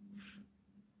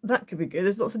 that could be good.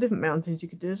 There's lots of different mountains you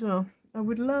could do as well. I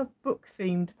would love book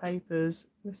themed papers.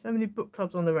 There's so many book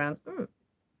clubs on the rounds.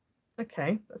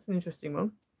 Okay, that's an interesting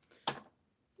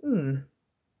one.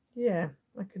 Yeah,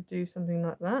 I could do something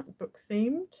like that, book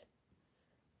themed.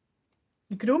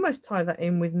 You could almost tie that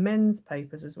in with men's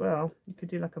papers as well. You could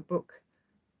do like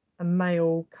a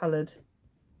male coloured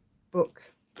book,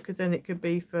 because then it could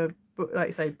be for book, like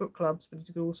you say, book clubs, but it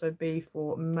could also be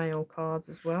for male cards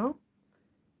as well.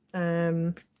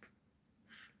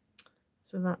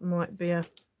 So that might be a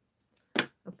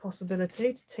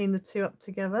possibility to team the two up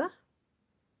together.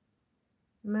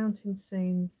 Mountain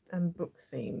scenes and book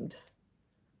themed.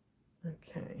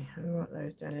 Okay, I'll write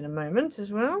those down in a moment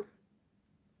as well.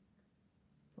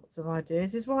 Lots of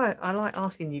ideas. This is why I like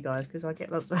asking you guys, because I get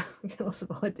lots of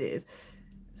ideas.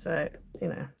 So, you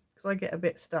know, because I get a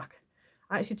bit stuck.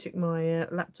 I actually took my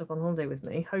laptop on holiday with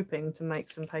me, hoping to make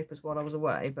some papers while I was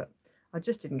away, but I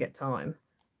just didn't get time.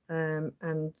 And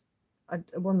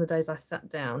one of the days I sat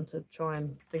down to try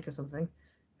and think of something,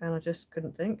 and I just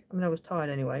couldn't think. I mean, I was tired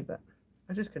anyway, but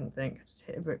I just couldn't think. I just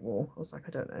hit a brick wall. I was like,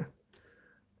 I don't know.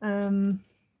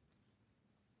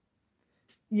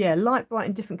 Yeah, light, bright,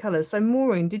 and different colours. So,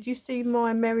 Maureen, did you see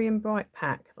my Merry and Bright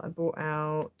pack that I brought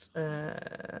out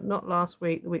not last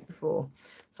week, the week before?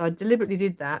 So I deliberately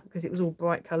did that because it was all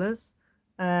bright colours.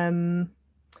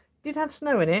 Did have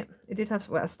snow in it. It did have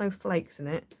snowflakes in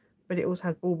it, but it also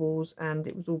had baubles, and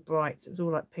it was all bright. It was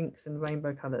all like pinks and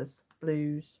rainbow colours,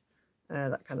 blues,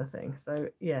 that kind of thing. So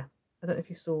yeah, I don't know if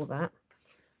you saw that,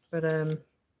 but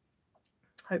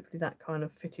hopefully that kind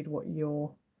of fitted what you're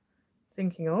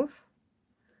thinking of.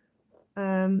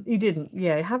 You didn't,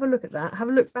 yeah, have a look at that. Have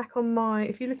a look back on my,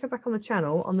 if you look back on the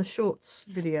channel on the shorts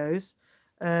videos,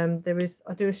 there is,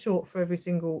 I do a short for every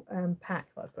single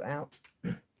pack that I put out.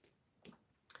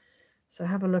 So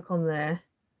have a look on there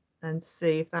and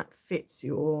see if that fits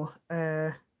your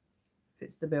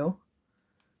fits the bill,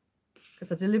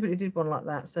 because I deliberately did one like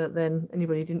that so that then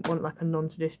anybody didn't want like a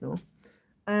non-traditional.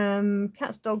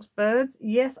 Cats, dogs, birds.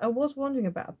 Yes, I was wondering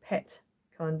about a pet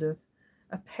kind of,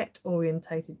 a pet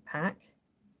orientated pack.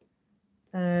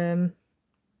 That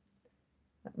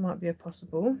might be a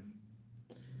possible.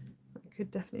 That could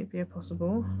definitely be a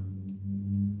possible.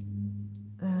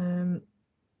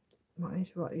 Might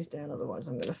need to write these down, otherwise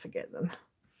I'm going to forget them.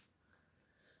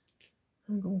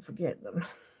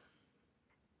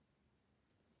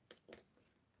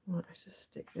 Right, let's just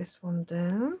stick this one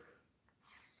down.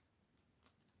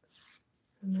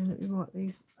 And then let me write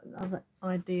these other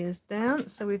ideas down.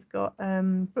 So we've got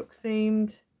book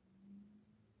themed.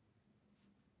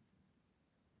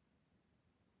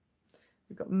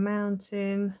 We've got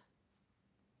mountain.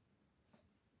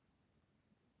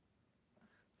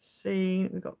 Scene.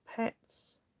 We've got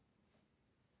pets.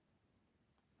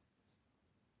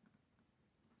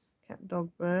 Cat, dog,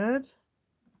 bird.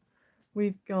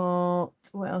 We've got,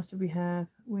 what else do we have?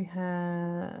 We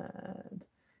had,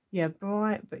 yeah,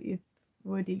 bright, but you've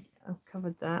already, I've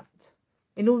covered that.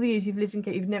 In all the years you've lived in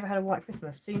Kent, you've never had a white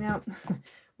Christmas. See, now,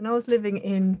 when I was living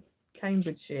in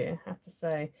Cambridgeshire, I have to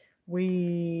say,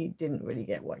 we didn't really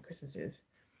get white Christmases.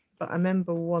 But I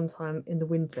remember one time in the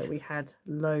winter we had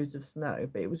loads of snow,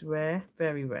 but it was rare,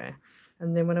 very rare.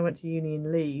 And then when I went to uni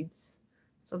in Leeds,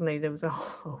 suddenly there was a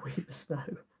whole heap of snow,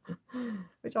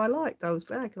 which I liked. I was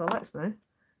glad because I like snow.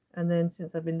 And then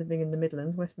since I've been living in the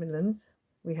Midlands, West Midlands,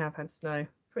 we have had snow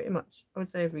pretty much, I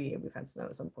would say every year we've had snow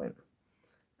at some point.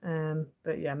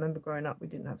 But yeah, I remember growing up we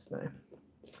didn't have snow.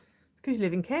 It's because you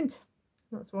live in Kent,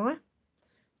 that's why.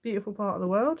 Beautiful part of the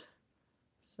world.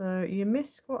 So you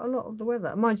miss quite a lot of the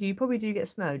weather. Mind you, you probably do get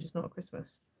snow, just not at Christmas.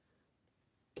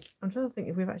 I'm trying to think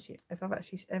if I've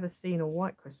actually ever seen a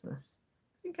white Christmas.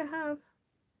 I think I have.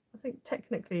 I think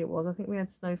technically it was. I think we had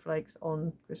snowflakes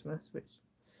on Christmas, which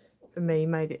for me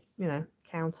made it, you know,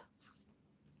 count.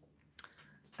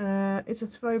 It's a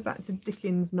throwback to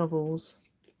Dickens novels.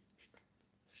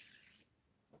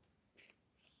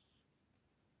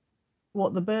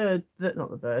 what the bird,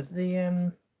 not the bird,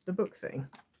 the book thing.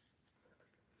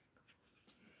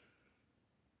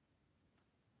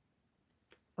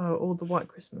 Oh, or the White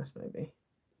Christmas maybe.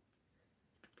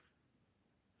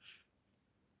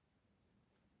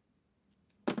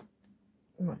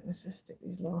 Right, let's just stick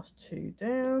these last two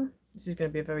down. This is going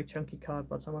to be a very chunky card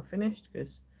by the time I've finished,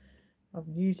 because I'm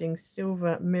using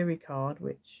silver mirror card,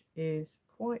 which is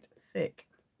quite thick,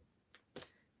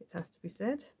 it has to be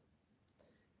said.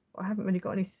 But I haven't really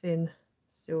got any thin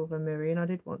silver mirror, and I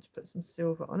did want to put some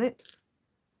silver on it.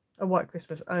 A White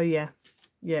Christmas. Oh yeah,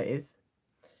 yeah it is.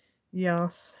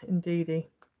 Yes, indeedy.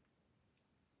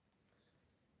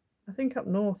 I think up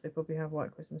north they probably have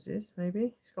White Christmases,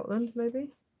 maybe Scotland, maybe.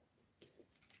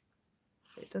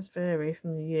 It does vary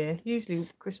from the year. Usually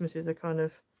Christmases are kind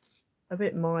of a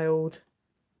bit mild,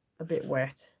 a bit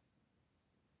wet.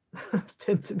 Those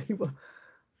tend to be what.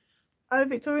 Oh,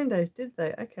 Victorian days, did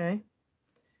they? Okay.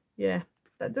 Yeah,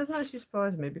 that doesn't actually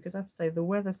surprise me, because I have to say the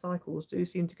weather cycles do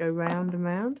seem to go round and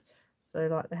round. So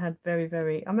like they had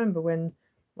very, I remember when,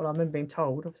 well, I remember being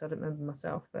told, obviously I don't remember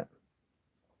myself, but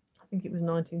I think it was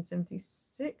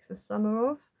 1976, the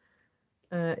summer of.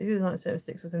 It was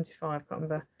 1976 or 75, I can't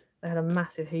remember. They had a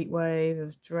massive heat wave, there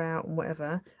was drought and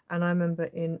whatever. And I remember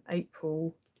in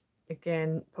April,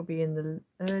 again, probably in the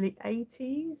early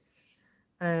 80s,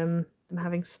 them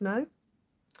having snow.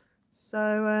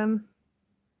 So,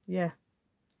 yeah.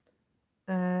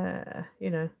 You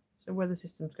know, so weather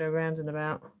systems go round and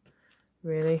about,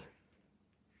 really.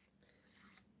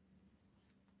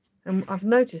 And I've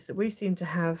noticed that we seem to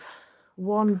have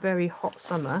one very hot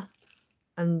summer,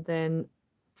 and then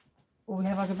we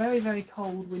have like a very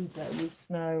cold winter with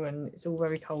snow, and it's all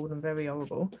very cold and very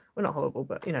horrible. Well, not horrible,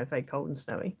 but you know, very cold and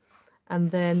snowy.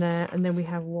 And then we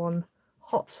have one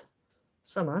hot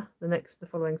summer, the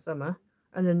following summer,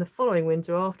 and then the following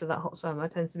winter after that hot summer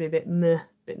tends to be a bit meh,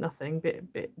 bit nothing,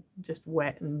 bit just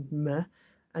wet and meh.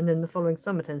 And then the following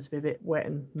summer tends to be a bit wet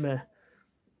and meh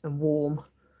and warm,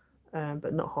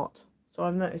 but not hot. So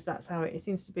I've noticed that's how it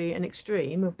seems to be, an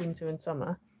extreme of winter and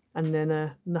summer, and then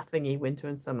a nothingy winter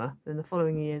and summer. Then the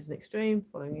following year is an extreme,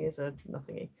 following years are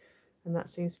nothingy, and that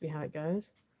seems to be how it goes.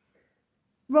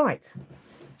 Right,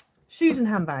 shoes and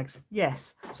handbags.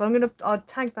 Yes, so I'll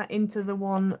tag that into the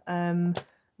one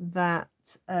that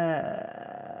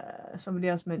somebody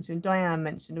else mentioned, Diane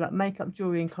mentioned, about makeup,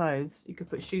 jewelry and clothes. You could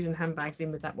put shoes and handbags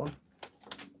in with that one.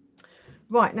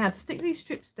 Right, now to stick these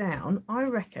strips down, I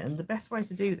reckon the best way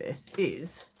to do this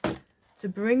is to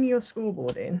bring your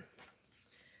scoreboard in,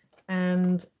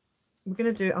 and I'm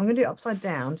going to do it upside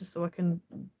down just so I can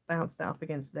bounce that up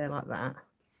against there like that.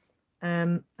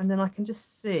 And then I can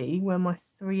just see where my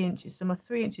 3 inches, so my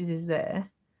 3 inches is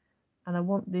there, and I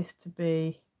want this to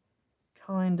be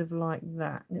kind of like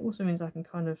that. And it also means I can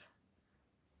kind of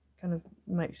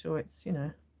make sure it's, you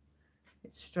know,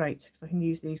 it's straight, because I can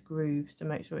use these grooves to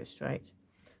make sure it's straight.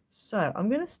 So I'm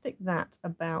going to stick that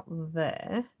about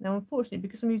there. Now, unfortunately,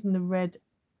 because I'm using the red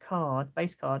card,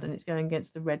 base card, and it's going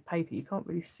against the red paper, you can't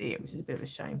really see it, which is a bit of a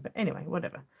shame. But anyway,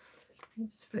 whatever.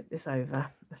 Let's just flip this over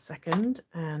a second,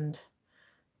 and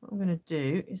what I'm going to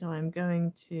do is I'm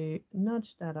going to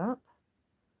nudge that up,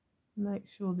 make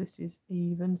sure this is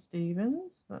even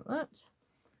Stevens, like that.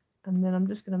 And then I'm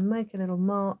just going to make a little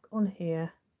mark on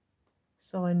here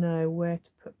so I know where to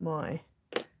put my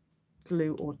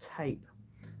glue or tape.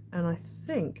 And I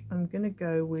think I'm going to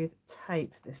go with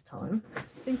tape this time. I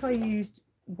think I used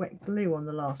wet glue on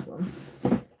the last one,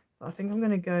 but I think I'm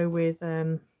going to go with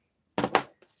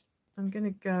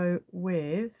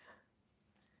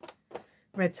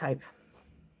red tape.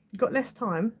 You've got less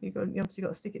time. You obviously got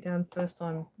to stick it down first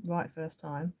time,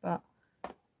 but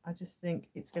I just think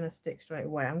it's going to stick straight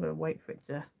away. I'm going to wait for it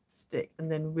to stick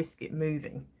and then risk it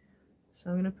moving. So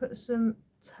I'm going to put some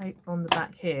tape on the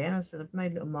back here. And as I said, I've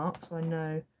made little marks so I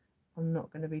know I'm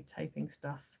not going to be taping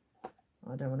stuff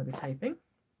I don't want to be taping.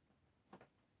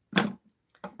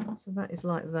 So that is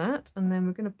like that. And then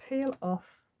we're going to peel off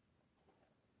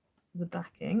the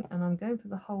backing, and I'm going for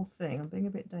the whole thing. I'm being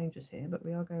a bit dangerous here, but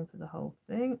we are going for the whole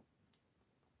thing.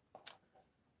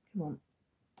 Come on.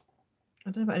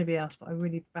 I don't know about anybody else, but I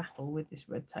really battle with this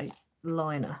red tape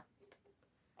liner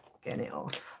getting it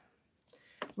off.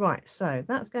 Right, so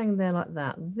that's going there like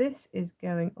that. This is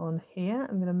going on here.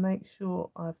 I'm going to make sure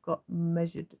I've got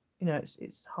measured, you know,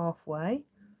 it's halfway.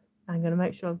 I'm going to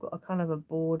make sure I've got a kind of a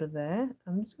border there.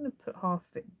 I'm just going to put half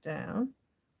of it down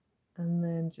and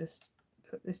then just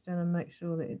put this down and make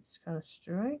sure that it's kind of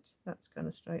straight. That's kind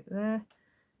of straight there.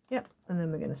 Yep, and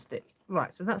then we're going to stick.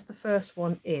 Right, so that's the first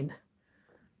one in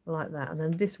like that, and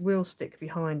then this will stick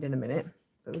behind in a minute,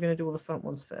 but we're going to do all the front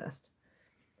ones first.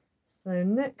 So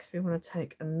next we want to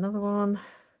take another one.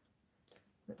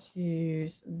 Let's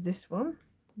use this one.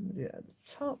 We'll do it at the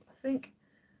top, I think.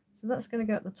 So that's going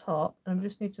to go at the top, and I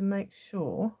just need to make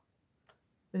sure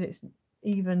that it's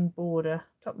even border,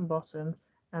 top and bottom,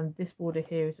 and this border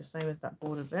here is the same as that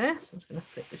border there. So I'm just going to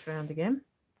flip this round again,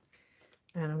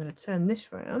 and I'm going to turn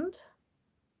this round.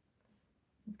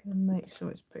 I'm going to make sure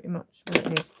it's pretty much where it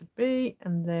needs to be,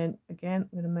 and then again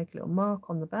I'm going to make a little mark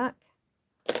on the back,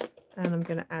 and I'm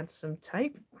going to add some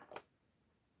tape.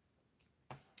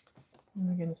 And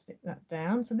we're going to stick that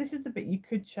down. So this is the bit you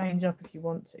could change up if you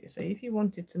want to. So if you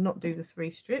wanted to not do the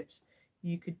 3 strips,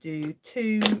 you could do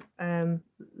 2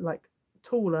 like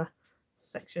taller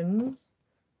sections,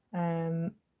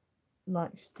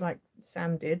 like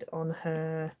Sam did on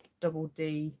her double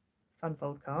D fun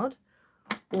fold card.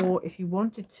 Or if you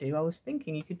wanted to, I was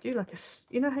thinking you could do like a,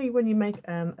 you know how when you make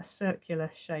a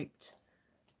circular shaped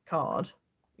card,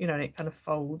 you know, and it kind of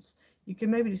folds, you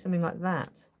can maybe do something like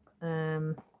that.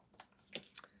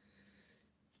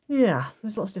 Yeah,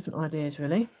 there's lots of different ideas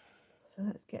really. So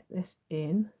let's get this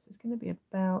in. So it's going to be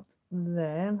about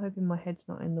there. I'm hoping my head's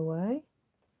not in the way.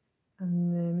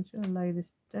 And then I'm just going to lay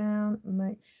this down and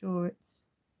make sure it's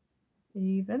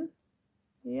even.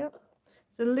 Yep.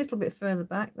 It's a little bit further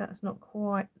back. That's not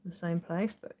quite the same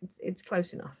place, but it's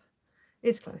close enough.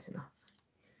 It's close enough.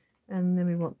 And then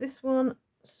we want this one.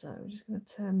 So we're just going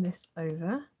to turn this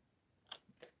over.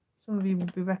 Some of you will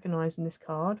be recognising this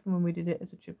card from when we did it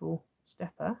as a triple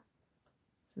stepper.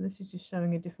 So this is just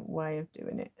showing a different way of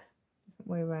doing it, different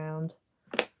way around.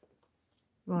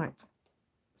 Right,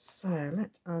 so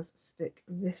let us stick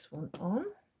this one on.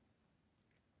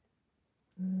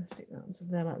 Stick that onto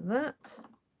there like that,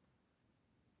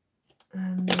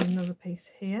 and then another piece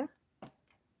here.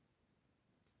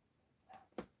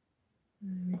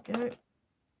 There we go.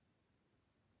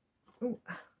 Ooh.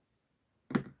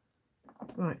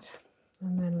 Right,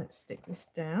 and then let's stick this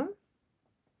down.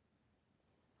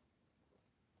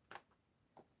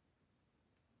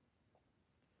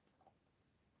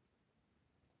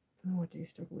 Oh, I do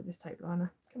struggle with this tape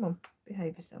liner. Come on,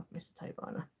 behave yourself, Mr. Tape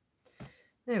Liner.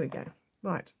 There we go.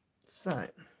 Right, so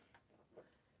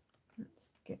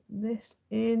let's get this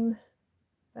in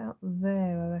about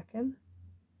there, I reckon.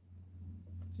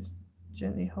 Just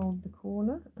gently hold the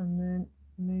corner and then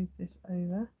move this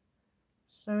over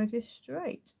so it is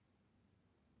straight.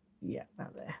 Yeah,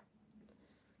 about there.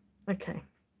 Okay,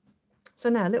 so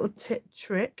now a little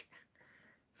trick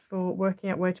for working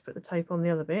out where to put the tape on the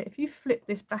other bit. If you flip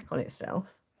this back on itself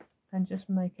and just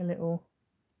make a little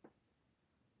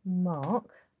mark,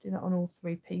 do that on all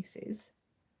 3 pieces,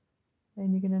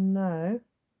 then you're going to know.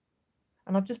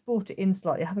 And I've just brought it in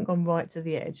slightly, I haven't gone right to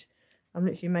the edge. I'm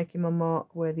literally making my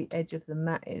mark where the edge of the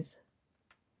mat is.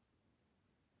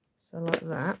 So like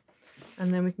that.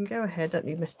 And then we can go ahead, don't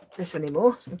need this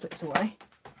anymore, so I'm going to put this away.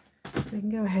 We can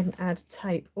go ahead and add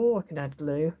tape, or I can add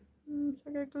glue. Should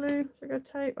I go glue? Should I go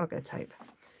tape? I'll go tape.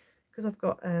 Because I've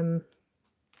got,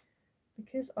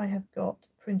 because I have got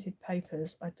printed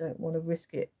papers, I don't want to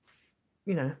risk it,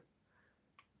 you know,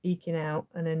 eking out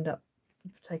and end up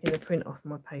taking the print off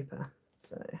my paper.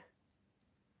 So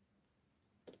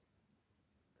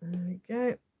there we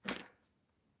go.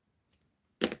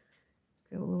 Let's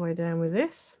go all the way down with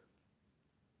this.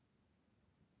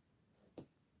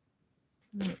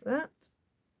 Like that.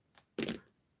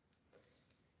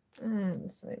 And the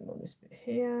same on this bit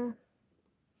here.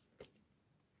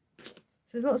 So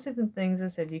there's lots of different things,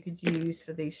 as I said, you could use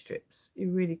for these strips.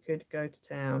 You really could go to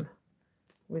town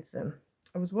with them.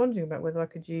 I was wondering about whether I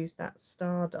could use that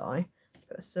star die,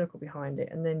 put a circle behind it,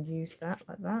 and then use that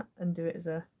like that and do it as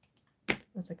a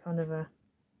kind of a,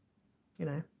 you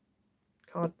know,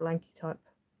 card blanky type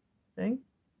thing.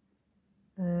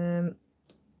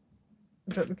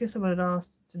 But because someone had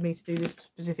asked me to do this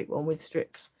specific one with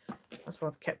strips, that's why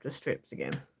I've kept the strips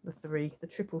again, the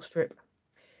triple strip.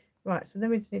 Right, so then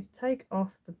we just need to take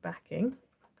off the backing.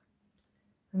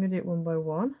 I'm going to do it one by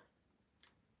one.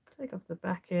 Take off the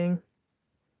backing,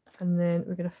 and then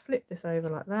we're going to flip this over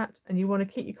like that. And you want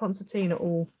to keep your concertina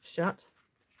all shut.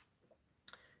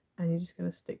 And you're just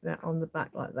going to stick that on the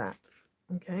back like that.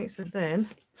 Okay, so then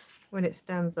when it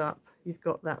stands up, you've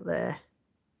got that there.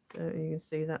 So you can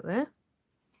see that there.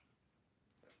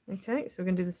 Okay, so we're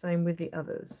going to do the same with the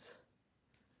others.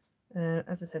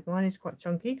 As I said, mine is quite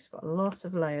chunky because it's got a lot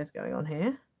of layers going on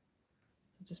here.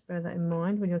 So just bear that in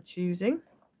mind when you're choosing.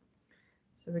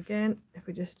 So again, if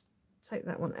we just take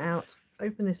that one out,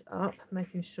 open this up,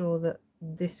 making sure that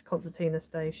this concertina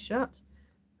stays shut.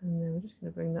 And then we're just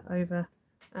going to bring that over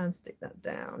and stick that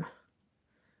down.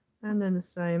 And then the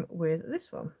same with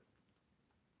this one.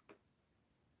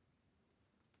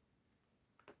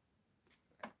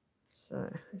 So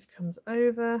this comes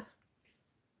over,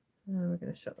 and we're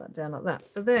going to shut that down like that.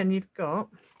 So then you've got,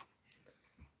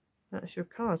 that's your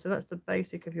card. So that's the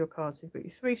basic of your card. So you've got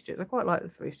your 3 strips. I quite like the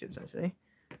 3 strips actually.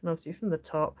 And obviously from the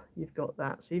top you've got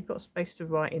that. So you've got space to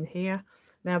write in here.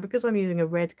 Now because I'm using a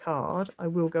red card, I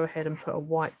will go ahead and put a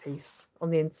white piece on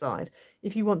the inside.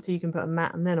 If you want to, you can put a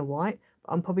matte and then a white.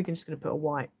 But I'm probably just going to put a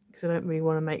white because I don't really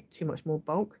want to make too much more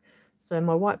bulk. So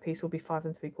my white piece will be 5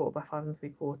 3/4 by 5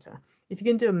 3/4. If you're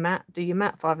going to do a matte, do your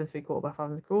matte 5 3/4 by 5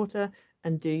 3/4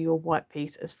 and do your white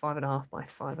piece as 5 1/2 by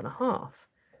 5 1/2.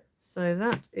 So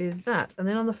that is that. And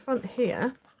then on the front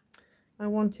here, I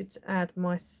wanted to add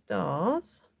my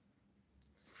stars.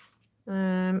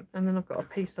 And then I've got a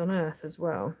piece on Earth as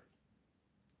well.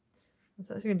 I'm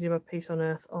actually going to do my piece on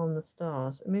Earth on the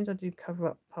stars. It means I do cover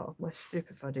up part of my strip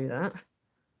if I do that.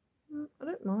 I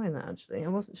don't mind that actually. I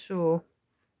wasn't sure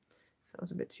if that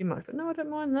was a bit too much, but no, I don't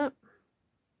mind that.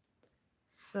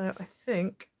 So I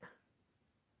think,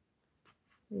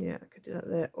 yeah, I could do that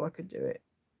there, or I could do it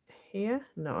here.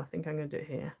 No, I think I'm going to do it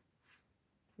here.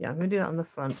 Yeah, I'm going to do that on the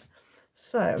front.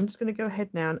 So I'm just going to go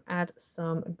ahead now and add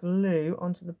some glue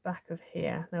onto the back of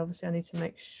here. Now obviously I need to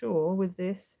make sure with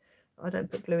this I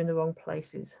don't put glue in the wrong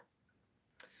places.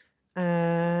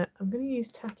 I'm going to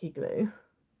use tacky glue,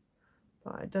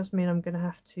 but it does mean I'm going to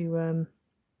have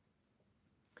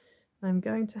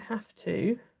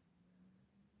to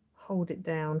hold it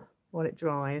down while it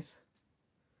dries.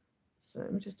 So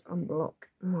let me just unblock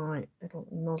my little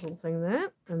nozzle thing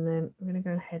there, and then I'm going to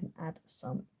go ahead and add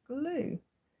some glue.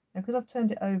 Now because I've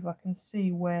turned it over, I can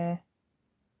see where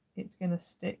it's going to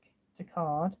stick to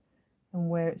card and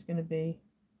where it's going to be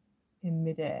in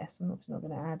midair. So I'm obviously not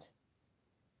going to add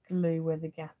glue where the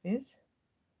gap is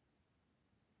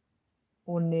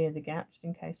or near the gap, just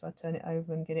in case I turn it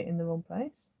over and get it in the wrong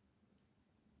place.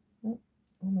 Oh,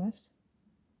 almost.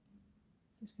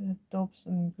 Just going to daub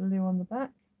some glue on the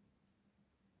back.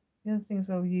 The other thing as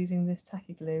well with using this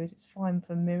tacky glue is it's fine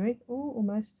for mirroring. Oh,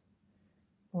 almost.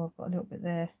 Oh, I've got a little bit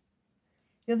there.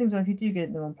 The other thing is, well, if you do get it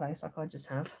in the wrong place, like I just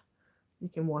have, you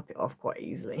can wipe it off quite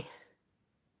easily.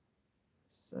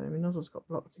 So my nozzle's got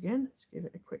blocked again. Just give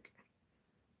it a quick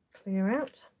clear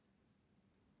out.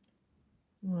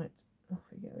 Right,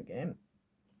 off we go again.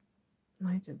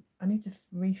 I need to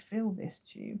refill this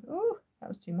tube. Oh, that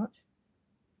was too much.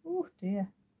 Oh dear,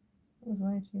 that was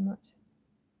way too much.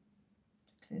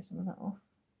 To clear some of that off.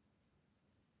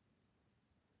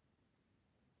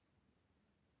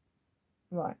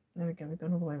 Right, there we go, we've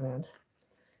gone all the way around.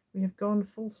 We have gone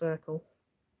full circle.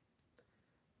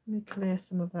 Let me clear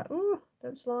some of that. Oh,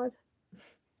 don't slide.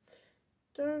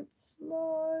 Don't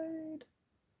slide.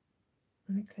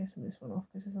 Let me clear some of this one off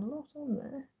because there's a lot on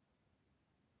there.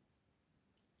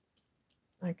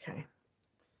 Okay.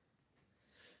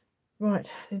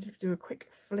 Right, I need to do a quick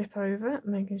flip over,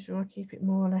 making sure I keep it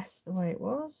more or less the way it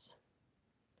was.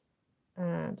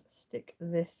 And stick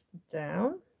this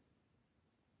down.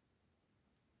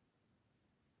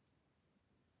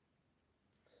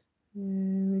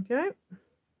 There we go.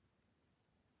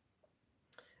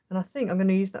 And I think I'm going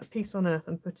to use that piece on Earth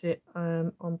and put it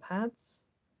on pads.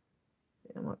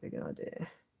 Yeah, that might be a good idea.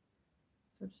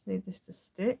 So I just need this to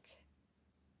stick.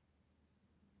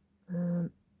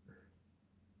 This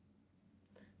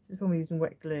is when we're using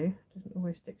wet glue. It doesn't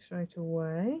always stick straight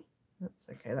away. That's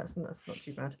okay, that's not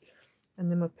too bad.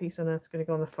 And then my piece on Earth is going to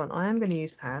go on the front. I am going to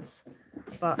use pads,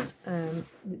 but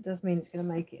it does mean it's going to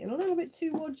make it a little bit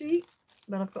too wodgy.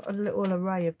 But I've got a little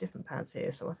array of different pads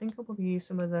here, so I think I'll probably use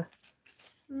some of the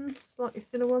slightly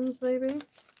thinner ones maybe.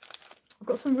 I've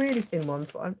got some really thin ones,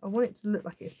 but I want it to look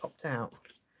like it's popped out.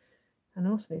 And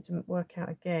I also need to work out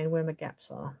again where my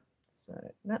gaps are. So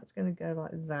that's going to go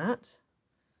like that.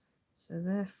 So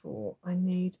therefore I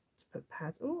need to put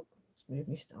pads. Oh, let's move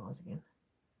me stars again.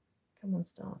 Come on,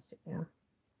 stars, sit down.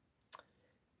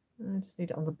 I just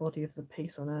need it on the body of the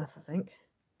piece on Earth, I think.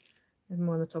 Even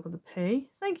more on the top of the P.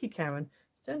 Thank you, Karen.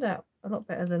 It's turned out a lot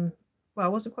better than, well, I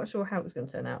wasn't quite sure how it was going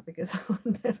to turn out because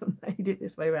I've never made it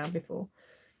this way around before.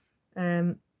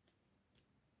 But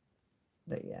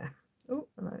yeah. Oh,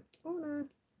 no. Oh, no.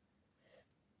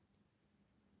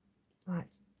 Right,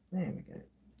 there we go.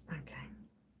 Okay.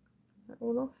 Is that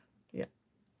all off? Yeah.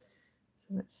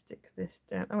 So let's stick this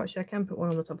down. Oh, actually, I can put one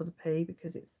on the top of the P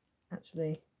because it's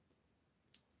actually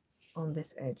on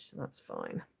this edge, so that's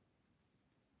fine.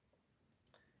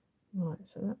 Right,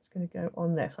 so that's going to go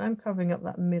on there. So I'm covering up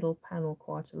that middle panel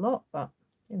quite a lot, but,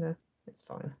 you know, it's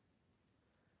fine.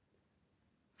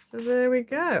 So there we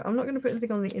go. I'm not going to put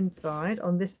anything on the inside,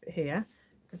 on this bit here,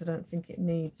 because I don't think it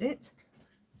needs it.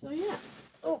 So, yeah.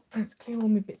 Oh, let's clear all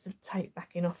my bits of tape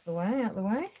backing off the way, out the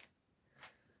way.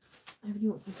 Everybody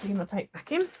wants to see my tape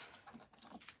back in.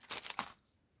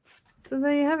 So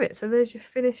there you have it. So there's your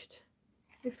finished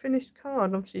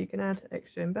card. Obviously you can add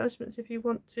extra embellishments if you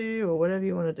want to, or whatever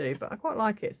you want to do, but I quite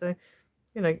like it. So,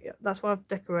 you know, that's why I've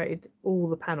decorated all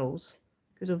the panels,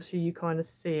 because obviously you kind of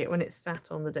see it when it's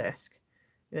sat on the desk.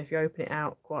 You know, if you open it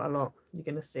out quite a lot, you're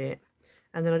going to see it.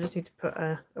 And then I just need to put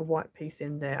a white piece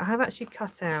in there. I have actually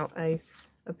cut out a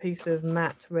piece of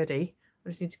matte ready. I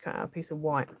just need to cut out a piece of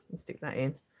white and stick that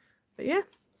in. But yeah,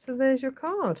 so there's your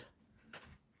card.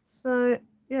 So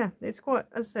yeah, it's quite,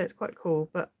 as I say, it's quite cool,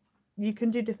 but you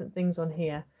can do different things on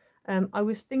here. I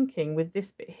was thinking with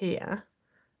this bit here,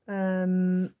 let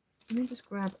me just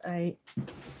grab a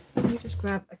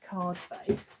card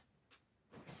base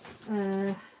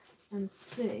and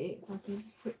see if I can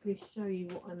just quickly show you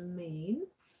what I mean.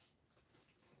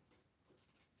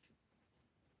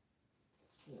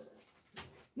 So,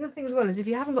 the other thing as well is if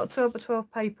you haven't got 12 by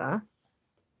 12 paper,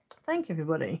 thank you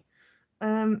everybody.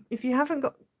 If you haven't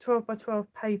got 12 by 12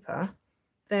 paper,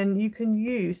 then you can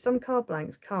use, some card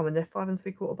blanks come and they're 5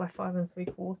 3/4 by 5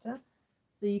 3/4.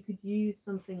 So you could use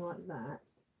something like that.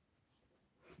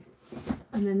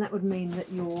 And then that would mean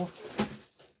that your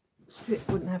strip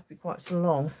wouldn't have to be quite so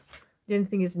long. The only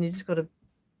thing is, and you just got to,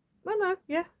 well, no,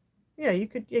 yeah, you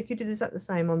could do this exactly the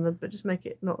same on the, but just make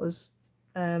it not as,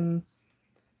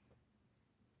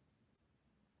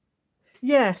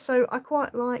 yeah. So I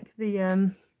quite like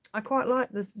the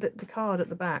the card at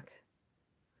the back.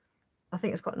 I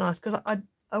think it's quite nice because I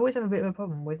always have a bit of a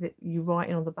problem with it, you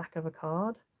writing on the back of a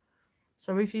card.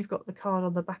 So if you've got the card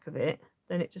on the back of it,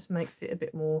 then it just makes it a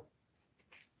bit more,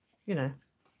 you know,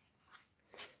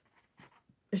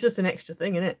 it's just an extra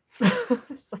thing, isn't it?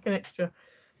 It's like an extra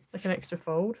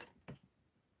fold.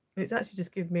 It's actually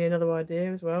just given me another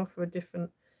idea as well for a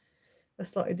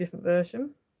slightly different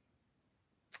version.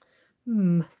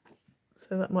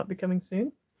 So that might be coming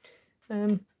soon.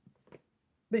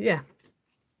 But yeah,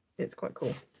 it's quite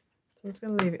cool. So I'm just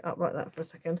going to leave it up like that for a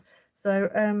second. So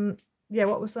yeah,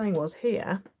 what we're saying was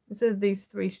here, instead of these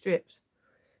 3 strips,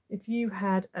 if you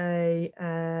had a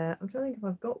I'm trying to think if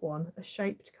I've got one, a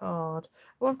shaped card.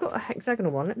 Well, I've got a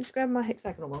hexagonal one. Let me just grab my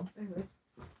hexagonal one. Where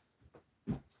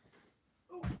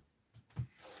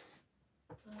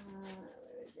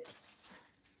is it?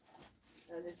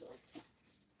 This one.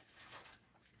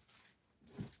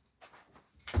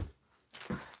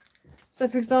 So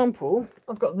for example,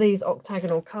 I've got these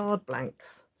octagonal card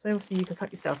blanks. So obviously you can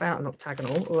cut yourself out an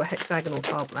octagonal or a hexagonal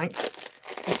card blank,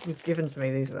 which was given to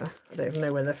me. These were, I don't even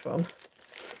know where they're from.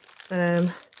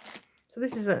 So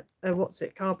this is a what's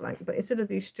it card blank, but instead of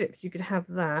these strips, you could have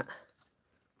that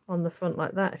on the front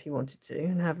like that if you wanted to,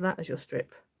 and have that as your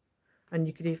strip. And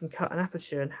you could even cut an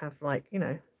aperture and have, like, you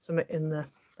know, something in the,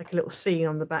 like a little scene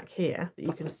on the back here that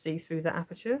you can see through the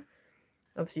aperture.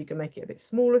 Obviously you can make it a bit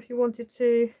smaller if you wanted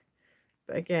to,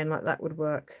 but again, like that would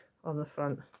work on the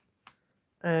front.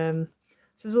 So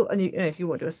there's all, and you know, if you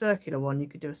want to do a circular one, you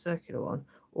could do a circular one,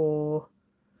 or,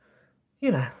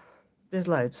 you know, there's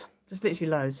loads. There's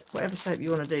literally loads. Whatever shape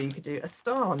you want to do, you could do a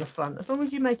star on the front, as long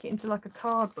as you make it into like a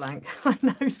card blank. I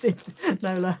know, Sid,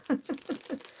 Nola.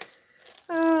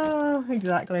 Oh,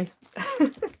 exactly.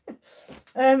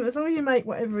 As long as you make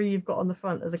whatever you've got on the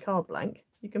front as a card blank,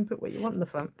 you can put what you want in the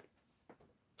front.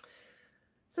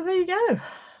 So there you go.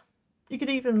 You could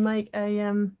even make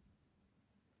a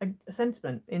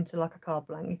sentiment into like a card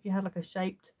blank if you had like a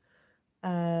shaped,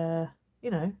 you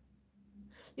know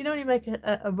when you make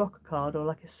a rocker card or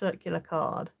like a circular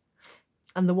card,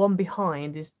 and the one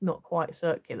behind is not quite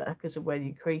circular because of where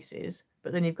your crease is,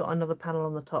 but then you've got another panel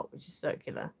on the top which is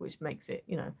circular, which makes it,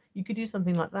 you know, you could do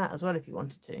something like that as well if you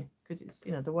wanted to, because it's,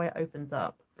 you know, the way it opens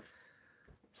up.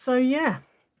 So yeah,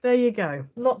 there you go,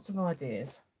 lots of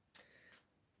ideas.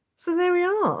 So there we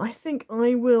are. I think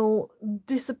I will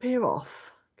disappear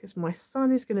off because my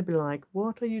son is going to be like,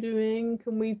 what are you doing?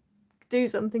 Can we do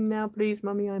something now, please,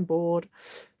 Mummy? I'm bored.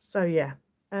 So yeah,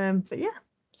 but yeah,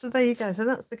 so there you go. So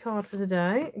that's the card for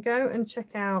today. Go and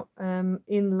check out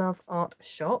In Love Art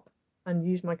Shop and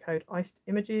use my code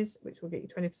ICEDImages, which will get you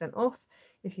 20% off.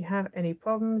 If you have any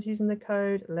problems using the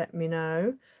code, let me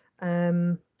know,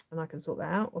 and I can sort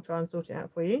that out, or try and sort it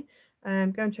out for you.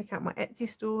 Go and check out my Etsy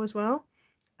store as well.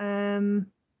 And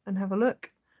have a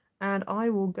look, and I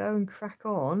will go and crack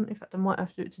on. In fact, I might have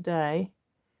to do it today,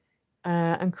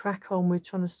 and crack on with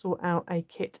trying to sort out a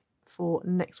kit for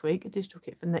next week, a digital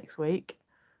kit for next week.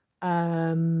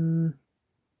 Yeah,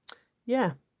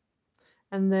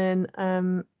 and then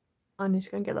I need to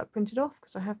go and get that printed off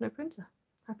because I have no printer.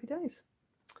 Happy days.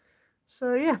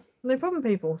 So yeah, no problem,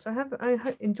 people. So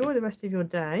enjoy the rest of your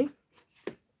day,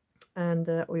 and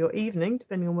or your evening,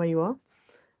 depending on where you are.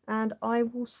 and I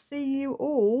will see you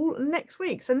all next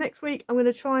week. So next week I'm going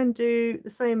to try and do the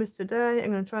same as today.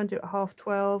 I'm going to try and do it at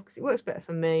 12:30 because it works better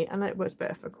for me. I know it works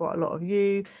better for quite a lot of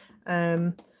you.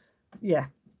 Yeah.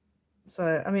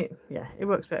 So, I mean, yeah, it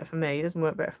works better for me. It doesn't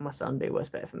work better for my son, but it works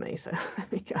better for me. So, there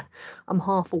we go. I'm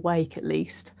half awake at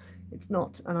least. It's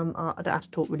not, and I don't have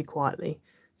to talk really quietly.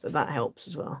 So that helps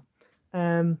as well.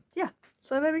 Yeah,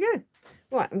 so there we go.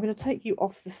 Right, I'm going to take you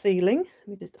off the ceiling. Let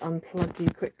me just unplug you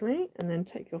quickly and then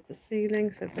take you off the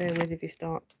ceiling. So bear with if you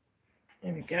start.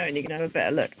 There we go, and you can have a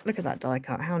better look. Look at that die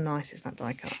cut. How nice is that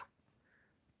die cut?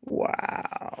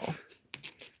 Wow.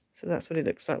 So that's what it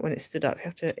looks like when it stood up. You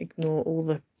have to ignore all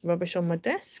the rubbish on my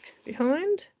desk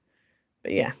behind.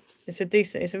 But yeah, it's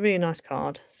a really nice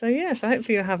card. So yeah, so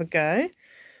hopefully you'll have a go.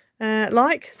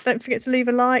 Don't forget to leave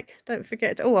a like. Don't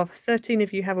forget to, 13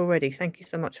 of you have already. Thank you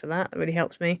so much for that. That really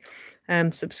helps me.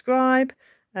 Subscribe.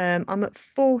 I'm at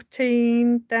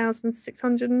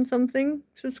 14,600 and something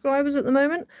subscribers at the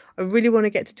moment. I really want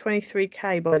to get to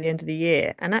 23k by the end of the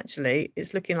year, and actually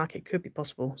it's looking like it could be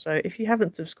possible. So if you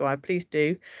haven't subscribed, please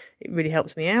do. It really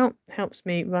helps me out, helps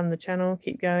me run the channel,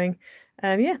 keep going.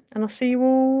 Yeah, and I'll see you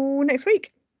all next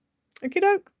week. Okie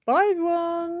doke. Bye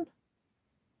everyone.